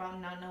stupid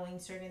about not knowing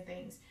certain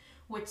things,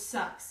 which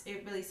sucks.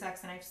 It really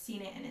sucks, and I've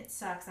seen it, and it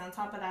sucks. And on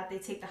top of that, they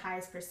take the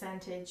highest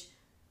percentage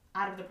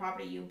out of the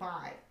property you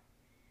buy.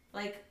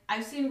 Like,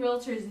 I've seen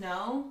realtors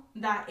know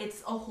that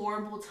it's a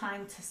horrible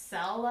time to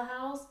sell a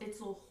house.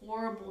 It's a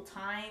horrible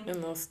time.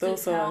 And they'll still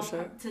sell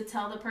shit. To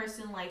tell the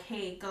person, like,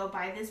 hey, go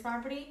buy this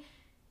property.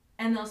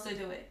 And they'll still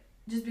do it.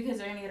 Just because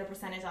they're going to get a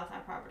percentage off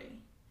that property.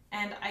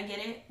 And I get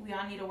it. We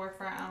all need to work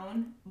for our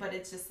own. But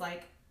it's just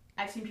like,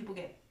 I've seen people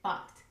get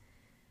fucked.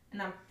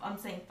 And I'm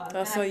saying fuck.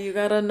 That's why you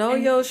got to know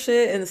your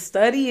shit and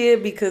study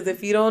it. Because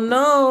if you don't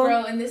know.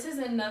 Bro, and this is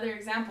another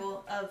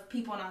example of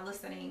people not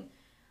listening.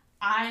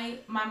 My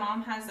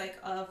mom has, like,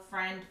 a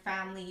friend,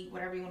 family,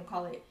 whatever you want to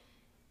call it.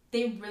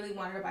 They really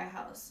wanted to buy a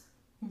house.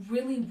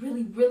 Really,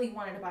 really, really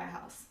wanted to buy a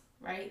house,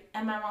 right?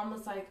 And my mom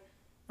was like,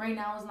 right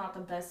now is not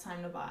the best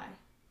time to buy.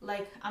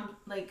 Like,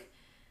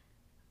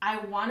 I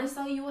want to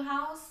sell you a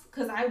house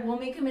because I will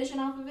make commission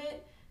off of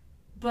it.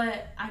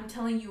 But I'm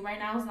telling you, right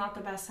now is not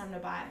the best time to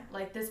buy.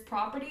 Like, this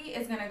property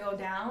is going to go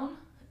down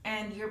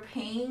and you're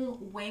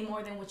paying way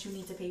more than what you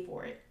need to pay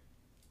for it.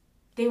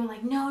 They were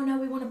like, no,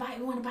 we want to buy it,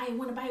 we want a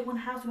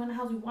house, we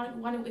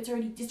want it,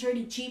 it's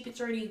already cheap, it's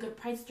already a good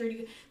price, it's already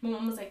good. My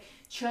mom was like,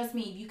 trust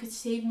me, if you could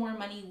save more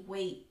money,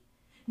 wait.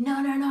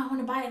 No, I want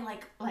to buy it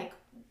like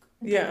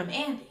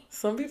demanding.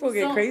 Some people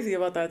get crazy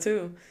about that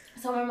too.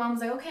 So my mom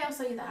was like, okay, I'll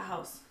sell you that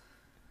house.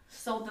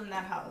 Sold them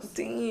that house.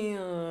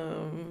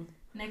 Damn.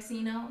 Next thing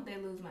you know, they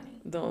lose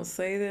money. Don't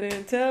say they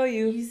didn't tell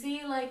you. You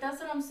see, like,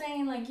 that's what I'm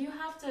saying. Like, you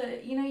have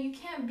to, you know, you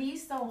can't be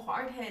so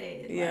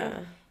hard-headed.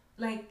 Yeah.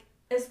 Like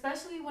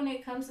especially when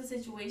it comes to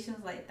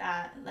situations like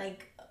that,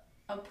 like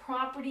a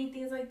property,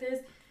 things like this,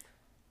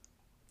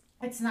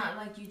 it's not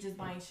like you just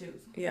buying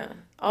shoes. Yeah.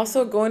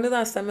 Also, going to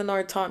that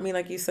seminar taught me,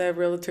 like you said,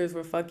 realtors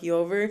will fuck you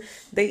over.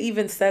 They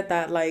even said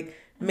that, like,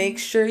 make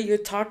sure you're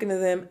talking to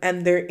them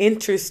and they're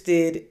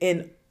interested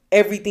in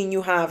everything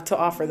you have to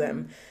offer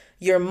them.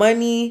 your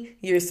money,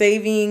 your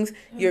savings,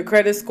 your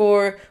credit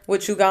score,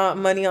 what you got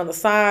money on the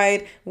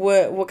side,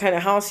 what kind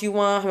of house you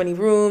want, how many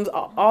rooms,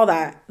 all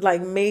that.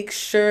 Like, make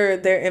sure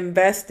they're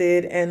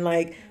invested and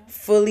like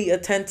fully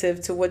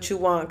attentive to what you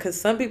want. Because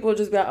some people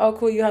just be like, oh,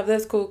 cool, you have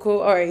this, cool,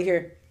 all right,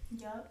 here.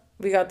 Yep.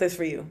 We got this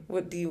for you.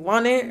 What do you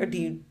want it, or do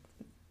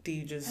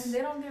you just? And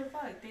they don't give a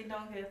fuck. They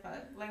don't give a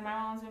fuck. Like, my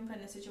mom's been put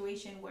in a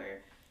situation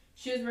where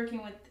she was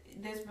working with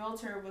this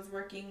realtor, was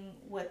working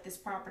with this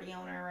property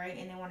owner, right?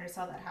 And they wanted to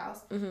sell that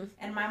house. Mm-hmm.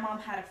 And my mom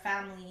had a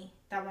family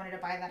that wanted to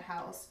buy that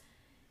house,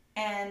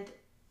 and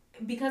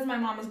because my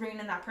mom is bringing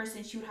in that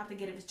person, she would have to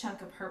get a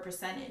chunk of her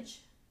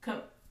percentage.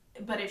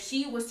 But if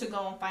she was to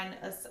go and find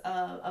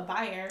a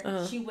buyer,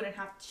 she wouldn't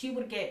have. She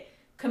would get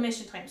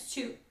commission times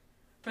 2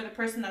 for the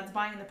person that's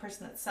buying and the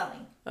person that's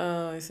selling.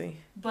 Oh, I see.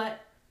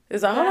 But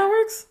is that how that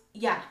works?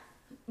 Yeah,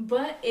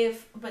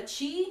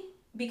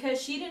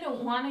 because she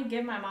didn't want to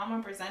give my mom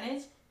a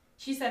percentage,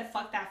 she said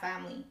fuck that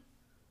family,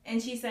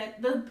 and she said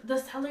the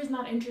seller's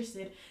not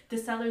interested. The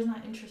seller's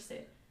not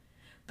interested.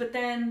 But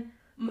then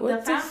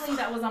the family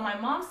that was on my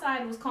mom's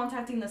side was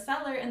contacting the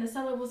seller, and the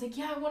seller was like,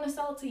 yeah, I want to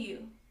sell it to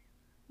you.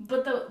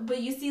 But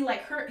you see,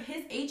 like,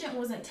 his agent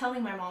wasn't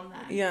telling my mom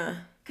that. Yeah.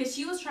 Cause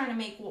she was trying to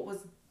make what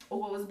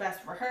was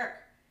best for her.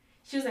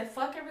 She was like,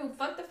 fuck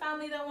the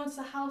family that wants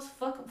the house,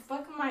 fuck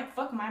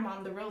my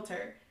mom, the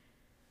realtor.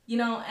 You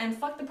know, and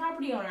fuck the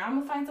property owner. I'm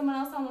gonna find someone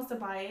else that wants to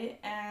buy it,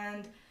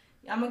 and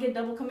I'm gonna get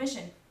double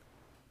commission.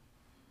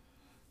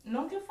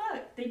 Don't give a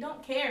fuck. They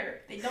don't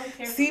care.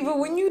 See, but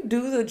when you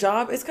do the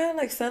job, it's kind of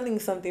like selling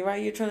something,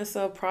 right? You're trying to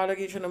sell a product.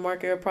 You're trying to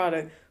market a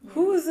product. Yeah.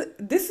 Who is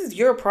it? This is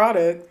your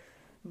product,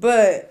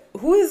 but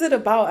who is it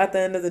about at the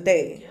end of the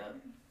day? Yeah.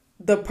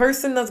 The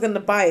person that's going to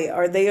buy it.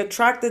 Are they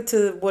attracted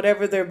to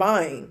whatever they're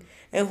buying?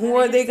 And who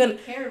are they going to...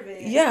 take care of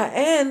it. Yeah,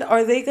 and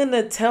are they going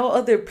to tell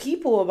other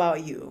people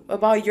about you,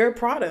 about your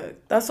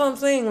product? That's what I'm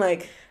saying.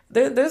 Like,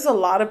 there's a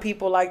lot of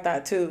people like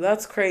that, too.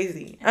 That's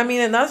crazy. I mean,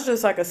 and that's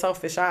just like a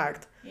selfish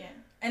act. Yeah.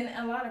 And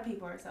a lot of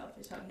people are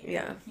selfish out here.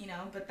 Yeah. You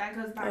know, but that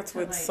goes back that's to,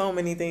 with like, so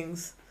many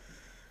things.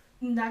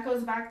 That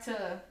goes back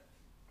to,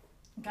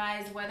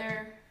 guys,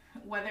 whether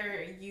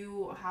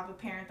you have a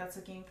parent that's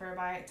looking to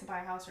buy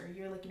a house, or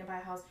you're looking to buy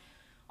a house,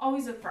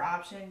 always look for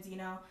options, you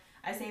know.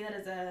 I say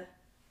that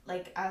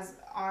as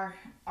our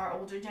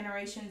older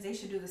generations, they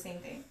should do the same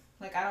thing.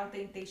 Like, I don't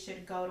think they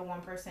should go to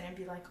one person and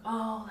be like,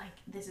 oh, like,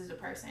 this is a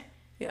person.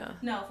 Yeah.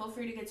 No, feel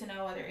free to get to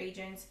know other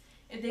agents.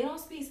 If they don't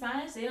speak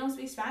Spanish, they don't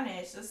speak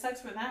Spanish. That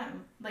sucks for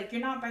them. Like,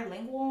 you're not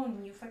bilingual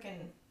and you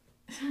fucking...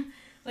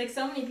 like,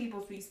 so many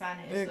people speak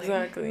Spanish.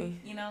 Exactly.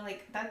 Like, you know,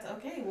 like, that's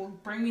okay. Well,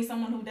 bring me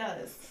someone who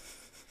does.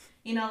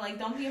 You know, like,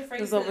 don't be afraid.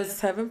 There's over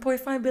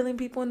 7.5 billion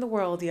people in the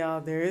world,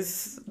 y'all.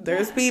 There's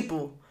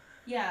people.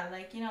 Yeah,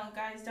 like, you know,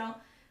 guys don't...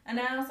 And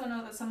I also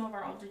know that some of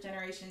our older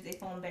generations, they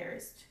feel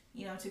embarrassed,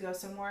 you know, to go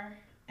somewhere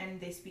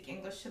and they speak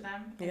English to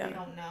them and they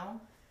don't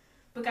know.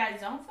 But guys,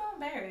 don't feel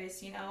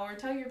embarrassed, you know, or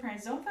tell your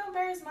parents, don't feel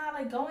embarrassed, ma.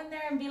 Like, go in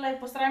there and be like,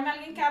 pues tráeme a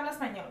alguien que habla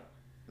español.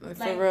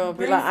 For real.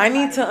 Be like, I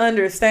need to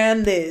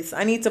understand this.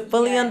 I need to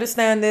fully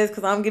understand this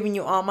because I'm giving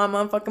you all my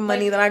motherfucking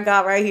money that I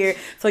got right here.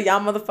 So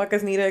y'all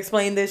motherfuckers need to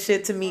explain this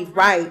shit to me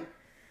right.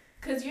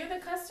 Because you're the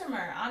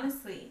customer,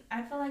 honestly.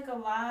 I feel like a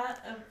lot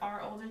of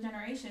our older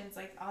generations,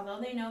 like, although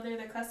they know they're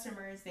the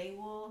customers, they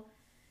will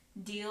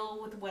deal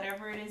with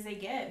whatever it is they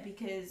get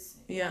because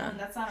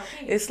that's not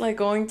okay. It's like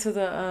going to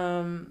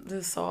the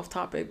this is so off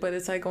topic, but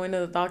it's like going to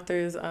the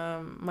doctors.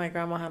 My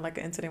grandma had like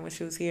an incident when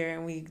she was here,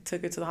 and we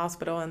took her to the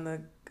hospital, and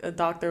the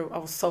doctor, I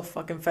was so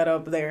fucking fed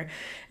up there,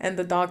 and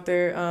the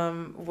doctor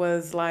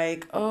was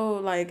like, oh,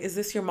 like, is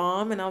this your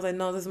mom? And I was like,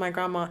 no, this is my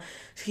grandma.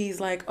 He's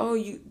like, oh,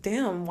 you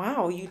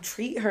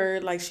treat her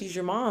like she's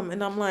your mom.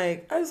 And I'm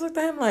like, I just looked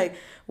at him like,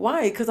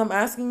 why? Because I'm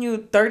asking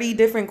you 30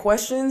 different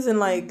questions in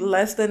like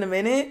less than a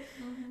minute.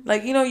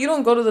 Like, you know, you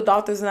don't go to the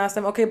doctors and ask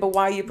them, okay, but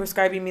why are you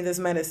prescribing me this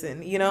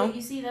medicine, you know? But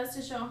you see, that's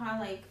to show how,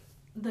 like,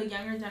 the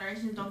younger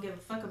generations don't give a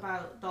fuck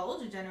about the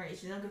older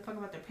generation. They don't give a fuck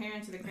about their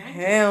parents or their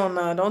grandparents. Hell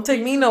no. Don't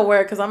take me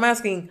nowhere because I'm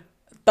asking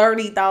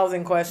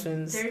 30,000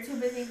 questions. They're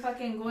too busy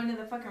fucking going to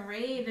the fucking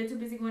rave. They're too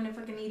busy going to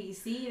fucking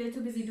EDC. They're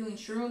too busy doing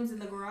shrooms in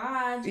the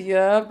garage.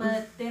 Yep.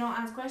 But they don't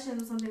ask questions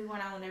when something's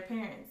going on with their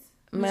parents.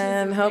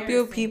 Man, help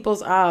your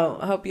peoples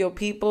out. Help your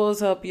peoples.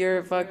 Help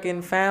your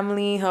fucking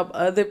family. Help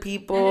other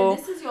people. And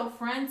if this is your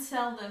friend,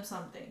 tell them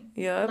something.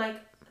 Yeah.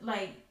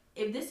 Like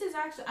if this is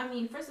actually, I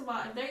mean, first of all,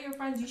 if they're your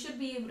friends, you should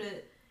be able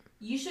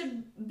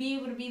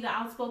to be the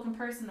outspoken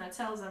person that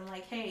tells them,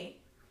 like, hey,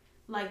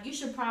 like, you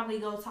should probably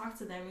go talk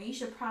to them, or you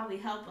should probably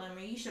help them,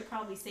 or you should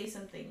probably say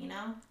something, you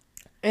know?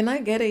 And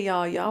I get it,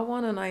 y'all. Y'all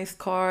want a nice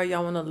car.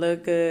 Y'all want to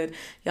look good.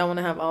 Y'all want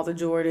to have all the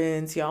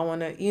Jordans. Y'all want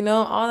to, you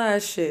know, all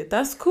that shit.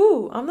 That's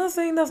cool. I'm not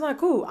saying that's not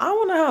cool. I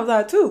want to have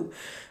that too.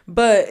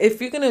 But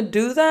if you're going to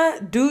do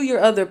that, do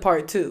your other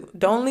part too.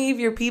 Don't leave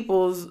your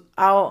peoples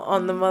out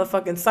on the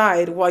motherfucking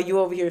side while you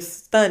over here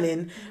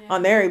stunning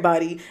on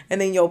everybody. And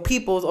then your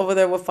peoples over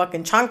there with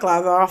fucking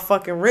chanclas are all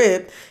fucking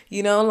ripped.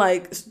 You know,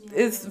 like,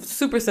 it's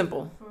super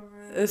simple.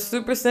 It's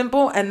super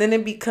simple, and then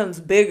it becomes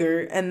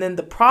bigger, and then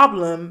the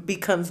problem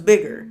becomes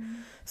bigger.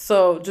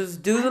 So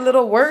just do the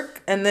little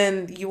work, and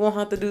then you won't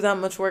have to do that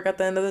much work at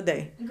the end of the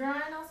day. Girl,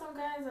 I know some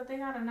guys that they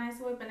got a nice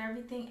whip and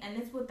everything, and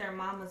it's with their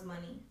mama's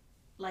money.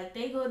 Like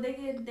they get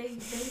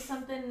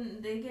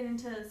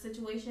into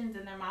situations,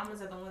 and their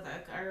mamas are the ones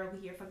that are over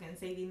here fucking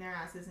saving their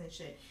asses and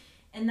shit.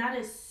 And that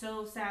is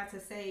so sad to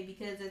say,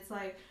 because it's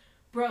like,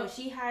 bro,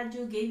 she had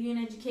you, gave you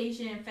an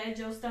education, fed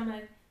your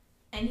stomach,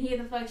 and here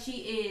the fuck she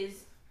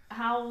is.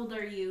 How old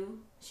are you?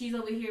 She's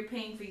over here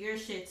paying for your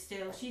shit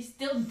still. She's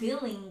still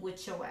dealing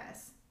with your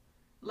ass.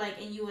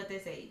 Like, and you at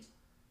this age.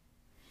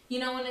 You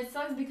know, and it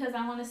sucks because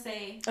I want to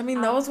say... I mean,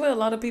 that was with a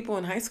lot of people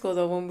in high school,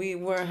 though. When we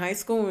were in high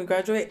school, when we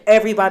graduated,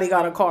 everybody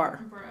got a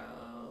car. Bro.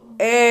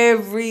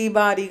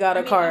 Everybody got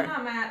a car.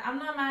 I'm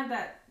not mad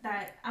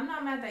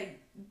that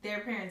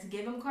their parents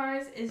give them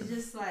cars. It's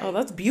just like... Oh,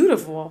 that's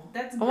beautiful.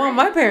 That's I great. want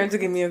my parents to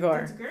give me a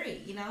car. That's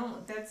great, you know?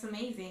 That's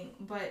amazing.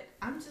 But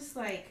I'm just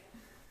like,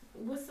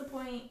 what's the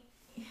point?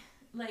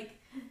 Like,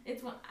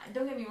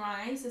 don't get me wrong.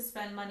 I used to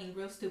spend money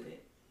real stupid.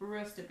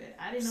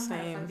 I didn't know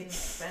how to fucking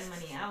spend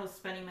money. I was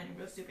spending money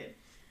real stupid.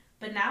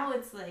 But now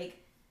it's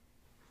like,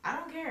 I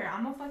don't care.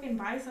 I'm gonna fucking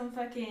buy some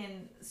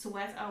fucking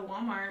sweats at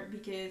Walmart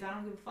because I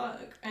don't give a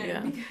fuck.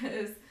 And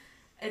because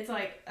it's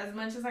like, as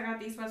much as I got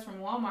these sweats from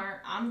Walmart,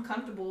 I'm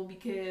comfortable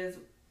because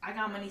I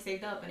got money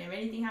saved up. And if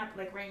anything happened,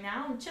 like right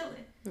now, I'm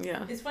chilling.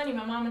 Yeah. It's funny.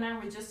 My mom and I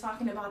were just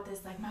talking about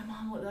this. Like my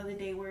mom the other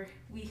day where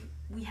we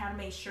had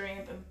made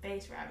shrimp and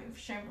fish. We're having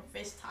shrimp and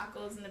fish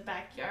tacos in the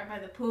backyard by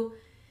the pool.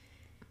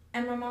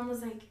 And my mom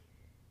was like,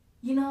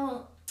 you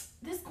know,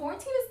 this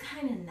quarantine is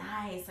kind of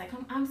nice. Like,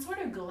 I'm sort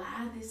of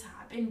glad this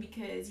happened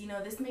because, you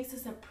know, this makes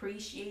us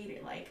appreciate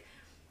it, like,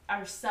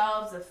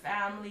 ourselves, the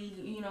family,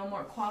 you know,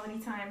 more quality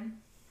time.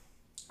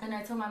 And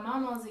I told my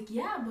mom, I was like,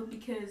 yeah, but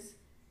because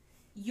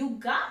you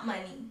got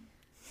money.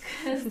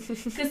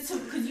 Because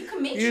you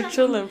can make You're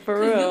chilling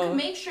for real. You can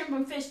make shrimp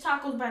and fish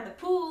tacos by the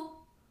pool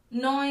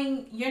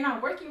knowing you're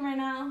not working right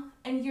now.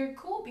 And you're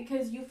cool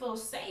because you feel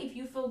safe.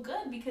 You feel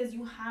good because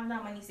you have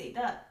that money saved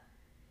up.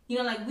 You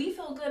know, like, we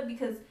feel good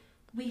because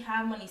we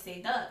have money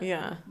saved up.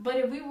 Yeah. But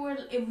if we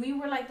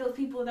were like those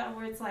people that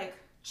where it's like,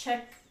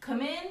 check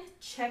come in,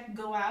 check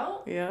go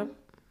out. Yeah.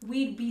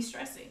 We'd be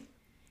stressing.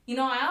 You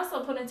know, I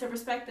also put into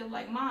perspective,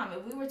 like, Mom,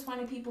 if we were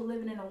 20 people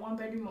living in a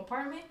 1-bedroom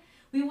apartment,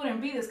 we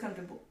wouldn't be this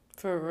comfortable.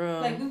 For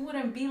real. Like, we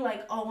wouldn't be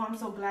like, oh, I'm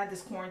so glad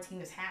this quarantine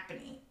is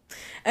happening.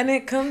 And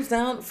it comes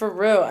down, for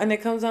real, and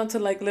it comes down to,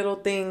 like, little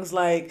things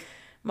like,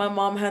 my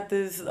mom had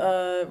this,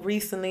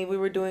 recently, we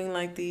were doing,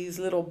 like, these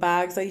little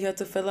bags that you had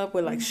to fill up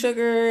with, like,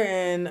 sugar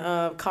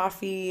and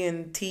coffee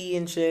and tea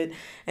and shit.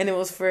 And it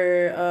was for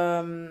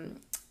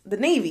the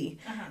Navy.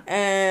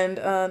 And,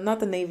 not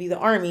the Navy, the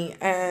Army.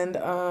 And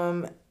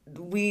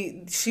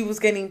she was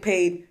getting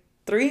paid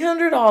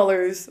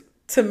 $300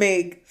 to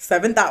make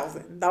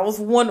 7,000. That was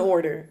one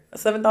order,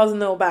 7,000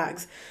 little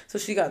bags. So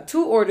she got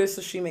 2 orders,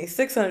 so she made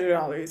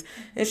 $600.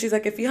 And she's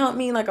like, if you help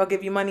me, like, I'll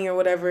give you money or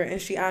whatever. And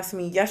she asked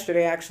me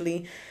yesterday,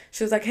 actually,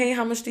 she was like, hey,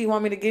 how much do you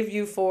want me to give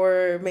you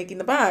for making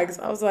the bags?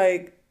 I was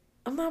like,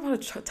 I'm not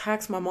about to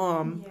tax my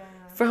mom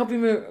for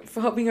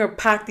helping her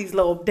pack these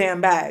little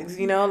damn bags,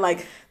 you know,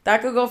 like,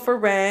 that could go for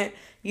rent.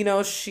 You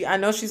know, I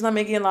know she's not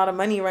making a lot of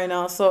money right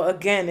now. So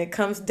again, it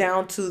comes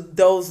down to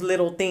those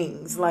little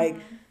things. Like,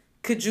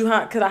 could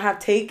I have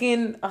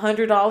taken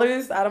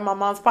 $100 out of my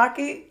mom's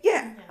pocket?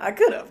 Yeah, I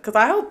could have, because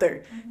I helped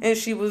her. And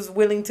she was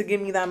willing to give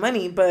me that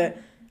money. But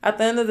at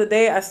the end of the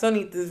day, I still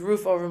need this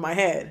roof over my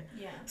head.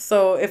 Yeah.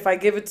 So if I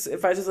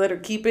just let her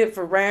keep it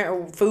for rent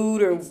or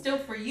food or... It's still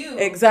for you.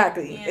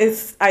 Exactly. Yeah.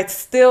 I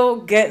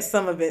still get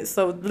some of it.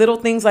 So little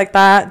things like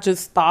that,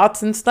 just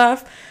thoughts and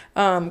stuff,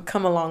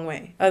 come a long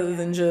way. Other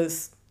than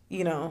just,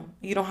 you know,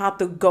 you don't have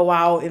to go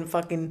out and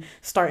fucking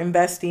start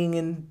investing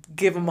and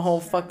give them a whole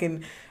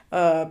fucking...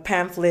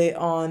 pamphlet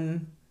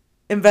on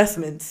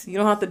investments. You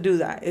don't have to do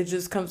that. It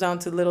just comes down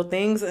to little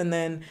things, and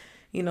then,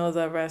 you know,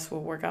 the rest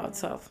will work out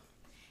itself.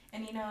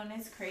 And, you know, and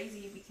it's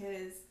crazy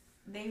because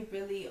they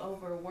really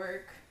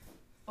overwork,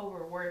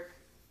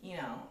 you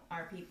know,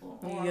 our people.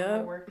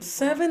 Yep.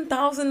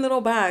 7,000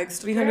 little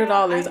bags,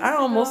 $300. I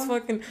almost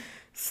fucking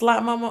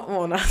slapped my mom.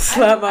 Well, not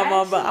slapped my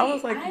mom, but I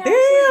was like,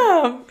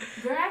 damn.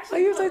 Why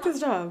you take this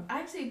job?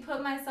 I actually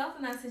put myself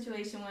in that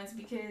situation once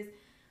because,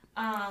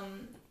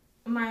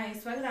 my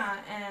suegra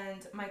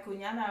and my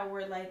cuñada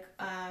were like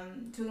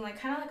doing like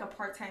kind of like a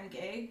part-time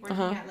gig working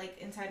at like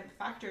inside of a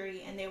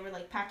factory, and they were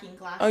like packing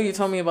glasses. Oh, you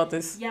told me about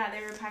this. Yeah,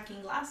 they were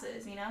packing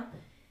glasses, you know.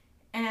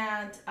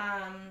 And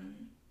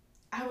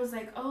I was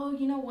like, oh,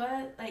 you know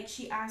what, like,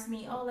 she asked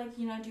me, oh, like,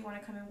 you know, do you want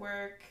to come and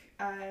work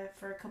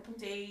for a couple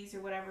days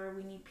or whatever,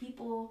 we need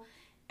people.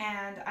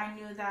 And I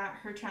knew that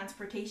her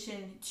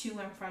transportation to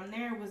and from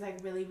there was like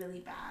really,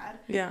 really bad.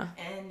 Yeah.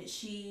 And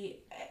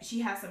she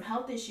has some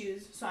health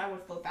issues, so I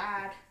would feel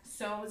bad.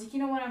 So I was like, you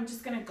know what, I'm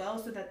just gonna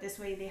go so that this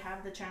way they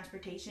have the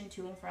transportation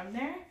to and from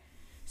there.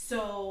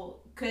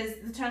 So, because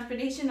the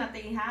transportation that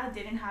they had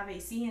didn't have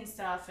AC and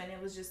stuff, and it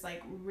was just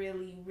like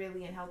really,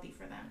 really unhealthy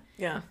for them.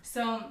 Yeah.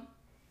 So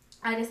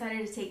I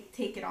decided to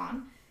take it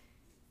on,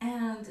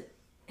 and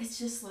it's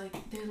just like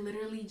they're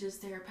literally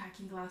just there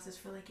packing glasses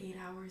for like 8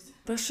 hours.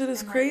 That shit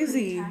is and, like,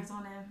 crazy. Putting tags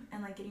on them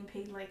and like getting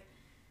paid like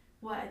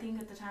what I think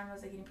at the time I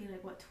was like getting paid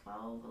like what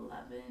 12,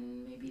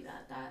 11, maybe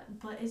that.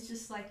 But it's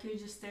just like you're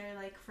just there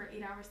like for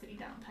 8 hours sitting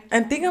down packing.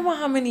 And think about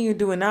how many you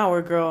do an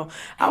hour, girl.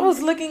 I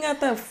was looking at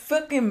that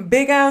fucking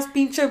big ass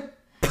pinche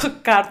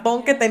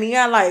cartón que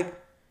tenía. Like,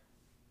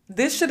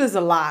 this shit is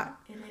a lot.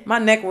 My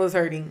neck was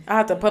hurting. I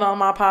had to put on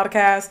my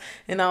podcast,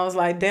 and I was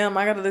like, damn,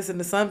 I gotta listen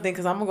to something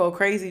because I'm gonna go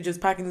crazy just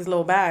packing these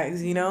little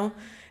bags, you know?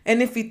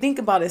 And if you think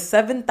about it,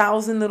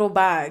 7,000 little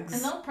bags.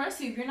 And they'll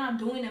press you if you're not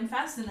doing them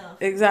fast enough.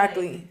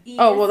 Exactly. Like,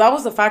 oh, well, that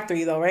was the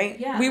factory though, right?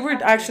 Yeah. We were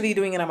actually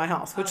doing it at my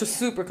house, which was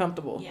super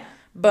comfortable. Yeah.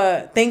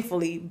 But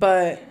thankfully,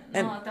 but...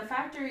 Yeah. No, the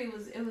factory it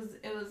was,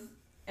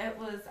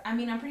 I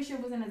mean, I'm pretty sure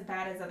it wasn't as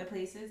bad as other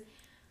places.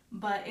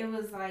 But it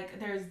was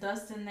like there's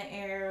dust in the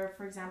air.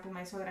 For example,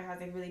 my suegra has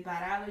like really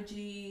bad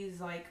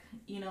allergies. Like,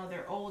 you know,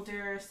 they're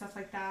older, stuff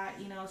like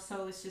that. You know,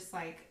 so it's just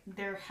like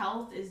their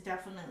health is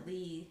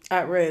definitely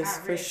at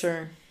risk. For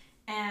sure.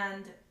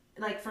 And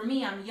like for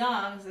me, I'm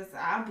young, so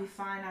I'll be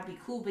fine, I'll be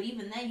cool. But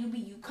even then,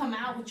 you come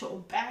out with your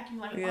back. You're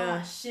like,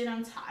 oh shit,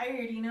 I'm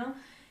tired. You know,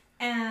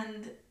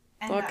 and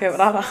okay,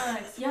 that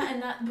sucks. Yeah,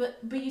 and that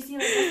but you see,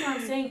 like that's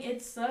what I'm saying.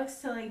 It sucks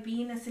to like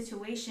be in a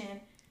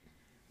situation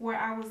where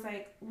I was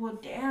like, well,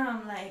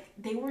 damn, like,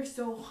 they work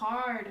so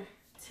hard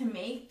to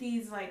make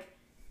these, like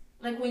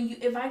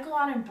if I go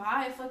out and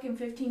buy a fucking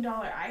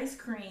 $15 ice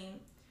cream,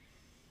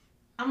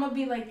 I'm gonna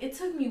be like, it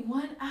took me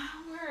 1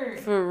 hour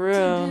for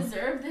real to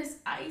deserve this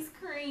ice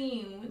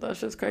cream. That's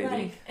just crazy.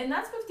 Like, and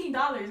that's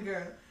 $15,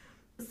 girl.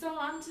 So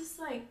I'm just,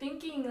 like,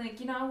 thinking, like,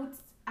 you know,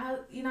 I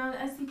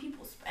see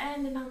people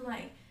spend, and I'm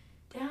like,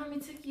 damn,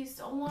 it took you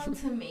so long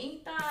to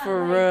make that.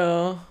 For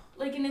real.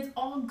 Like, and it's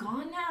all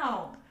gone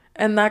now.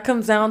 And that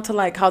comes down to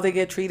like how they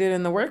get treated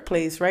in the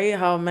workplace, right?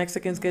 How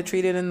Mexicans get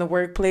treated in the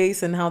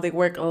workplace and how they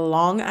work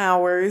long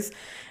hours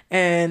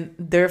and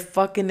they're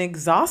fucking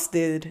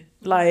exhausted.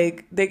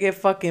 Like they get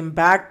fucking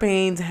back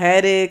pains,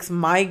 headaches,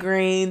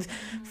 migraines,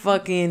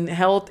 fucking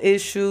health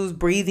issues,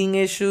 breathing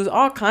issues,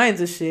 all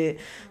kinds of shit.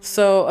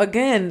 So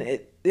again,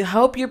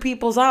 help your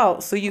peoples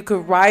out so you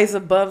could rise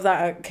above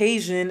that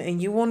occasion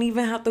and you won't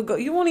even have to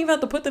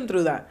put them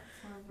through that.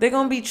 They're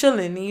going to be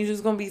chilling and you're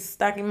just going to be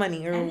stacking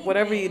money or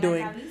whatever you're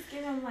doing. At least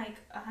give them like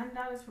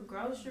 $100 for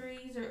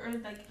groceries or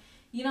like,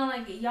 you know,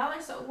 like y'all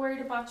are so worried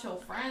about your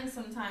friends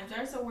sometimes. Y'all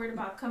are so worried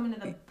about coming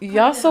to the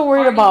Y'all so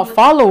worried about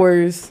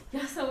followers.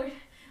 Y'all so worried.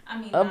 I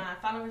mean,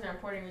 followers are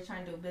important. We're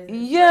trying to do business.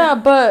 Yeah,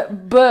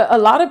 but a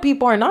lot of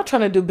people are not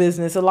trying to do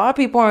business. A lot of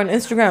people are on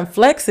Instagram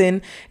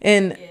flexing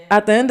and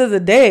at the end of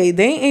the day,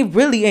 they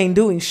ain't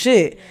doing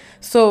shit. Yeah.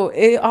 So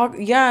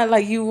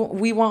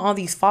we want all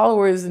these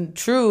followers and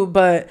true,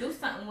 but do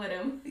something with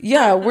them.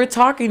 Yeah, we're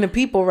talking to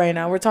people right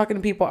now. We're talking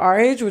to people our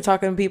age. We're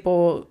talking to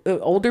people,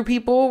 older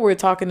people. We're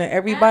talking to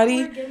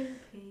everybody. And we're getting paid.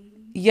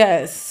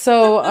 Yes.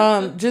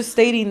 So just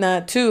stating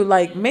that too,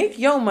 like make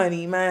your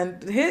money, man.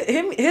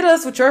 Hit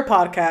us with your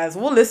podcast.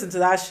 We'll listen to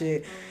that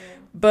shit.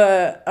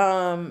 But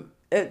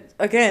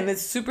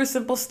it's super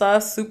simple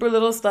stuff, super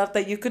little stuff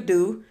that you could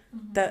do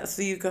that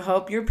so you could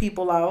help your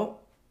people out.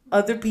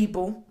 Other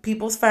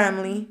people's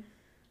family,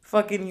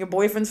 fucking your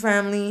boyfriend's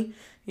family,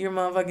 your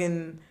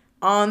motherfucking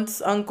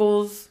aunts,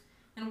 uncles.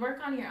 And work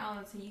on your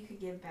own so you could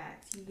give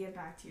back. So you give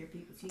back to your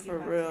people. So you give For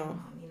back real. to your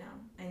mom, you know.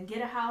 And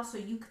get a house so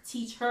you could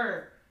teach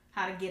her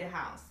how to get a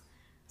house.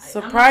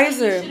 Surprise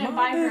her. You shouldn't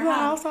buy her a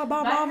house.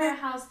 Buy her a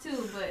house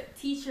too, but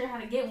teach her how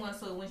to get one.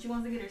 So when she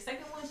wants to get her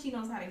second one, she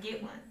knows how to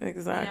get one.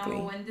 Exactly.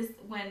 You know,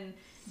 when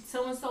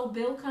so-and-so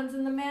bill comes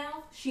in the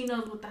mail, she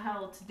knows what the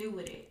hell to do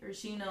with it. Or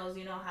she knows,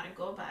 you know, how to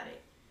go about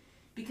it.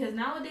 Because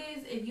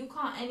nowadays, if you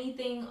call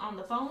anything on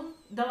the phone,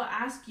 they'll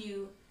ask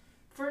you,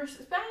 for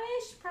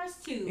Spanish,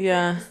 press 2.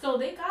 Yeah. So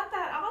they got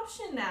that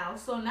option now.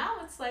 So now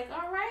it's like,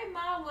 all right,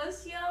 Ma,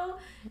 what's your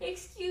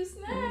excuse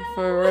now?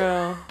 For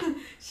real.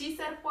 She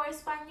said for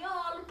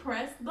Espanol,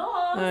 press 2.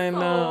 I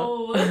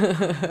know.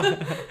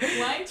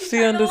 Why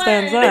she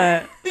understands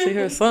that. She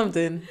heard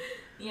something.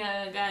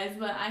 Yeah, guys,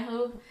 but I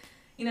hope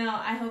you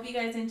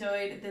guys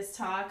enjoyed this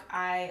talk.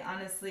 I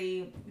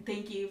honestly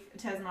thank you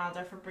to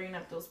Esmeralda for bringing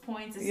up those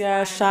points.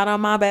 Shout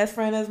out my best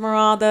friend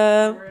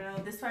Esmeralda. For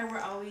real. This is why we're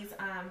always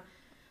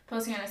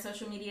posting on our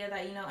social media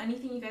that, you know, any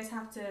feedback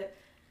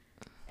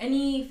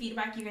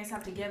you guys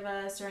have to give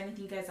us or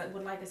anything you guys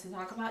would like us to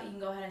talk about, you can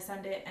go ahead and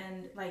send it.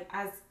 And like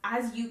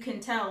as you can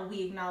tell,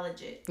 we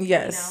acknowledge it.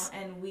 Yes. You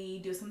know, and we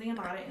do something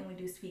about it and we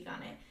do speak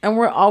on it. And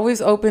we're always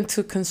open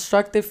to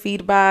constructive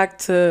feedback,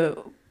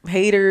 to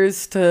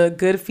haters, to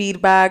good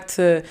feedback,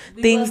 to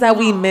things that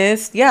we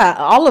missed. Yeah,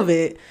 all of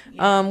it.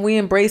 Yeah. We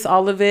embrace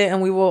all of it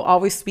and we will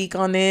always speak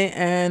on it.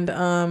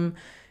 And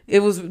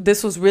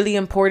this was really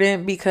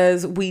important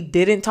because we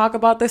didn't talk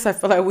about this. I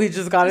feel like we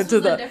just got into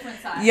the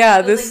different side.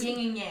 Yeah, this like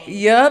yin and yang.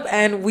 Yep,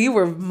 and we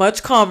were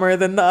much calmer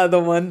than the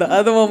other one. The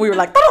other one we were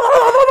like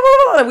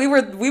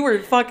we were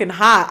fucking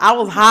hot. I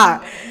was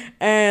hot.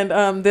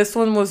 And this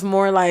one was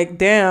more like,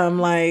 damn,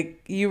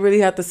 like you really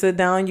have to sit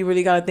down, you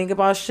really got to think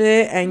about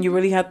shit, and you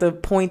really have to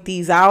point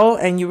these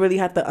out, and you really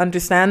have to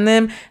understand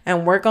them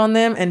and work on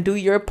them and do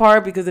your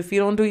part, because if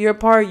you don't do your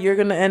part, you're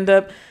gonna end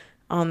up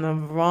on the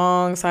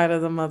wrong side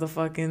of the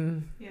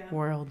motherfucking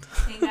world.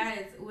 And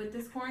guys, with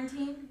this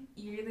quarantine,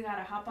 you either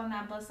gotta hop on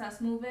that bus that's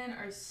moving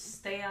or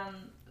stay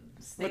on.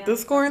 With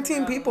this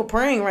quarantine, people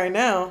praying right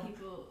now.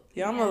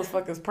 Y'all yeah.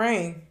 Motherfuckers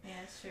praying. Yeah,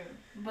 it's true.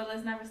 But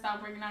let's never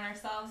stop working on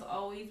ourselves.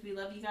 Always, we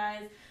love you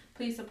guys.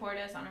 Please support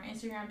us on our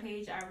Instagram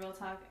page at Real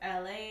Talk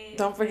LA.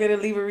 Don't forget to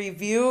leave a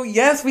review.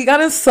 Yes, we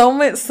got so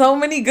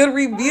many good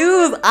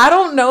reviews. I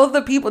don't know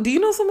the people. Do you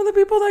know some of the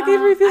people that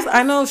gave reviews?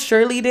 I know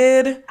Shirley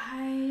did.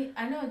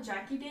 I know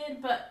Jackie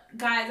did, but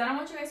guys, I don't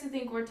want you guys to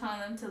think we're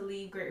telling them to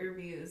leave great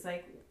reviews.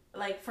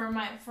 Like for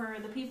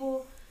the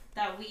people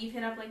that we've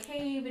hit up, like,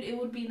 hey, but it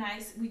would be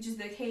nice. We just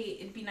like, hey,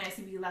 it'd be nice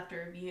if you left a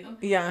review.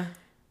 Yeah.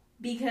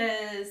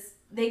 Because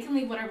they can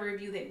leave whatever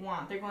review they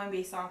want. They're going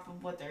based off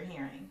of what they're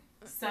hearing.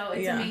 So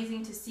it's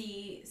amazing to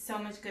see so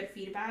much good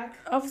feedback.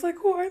 I was like,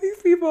 who are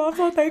these people? I'm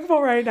so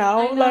thankful right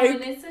now. I know,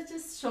 and it's such a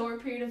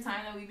short period of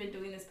time that we've been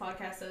doing this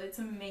podcast, so it's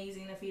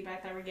amazing the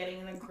feedback that we're getting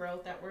and the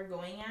growth that we're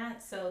going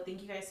at. So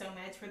thank you guys so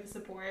much for the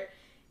support.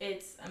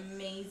 It's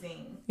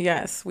amazing.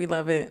 Yes, we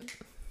love it.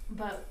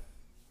 But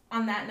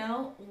on that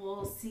note,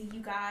 we'll see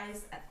you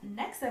guys at the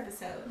next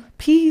episode.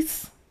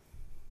 Peace.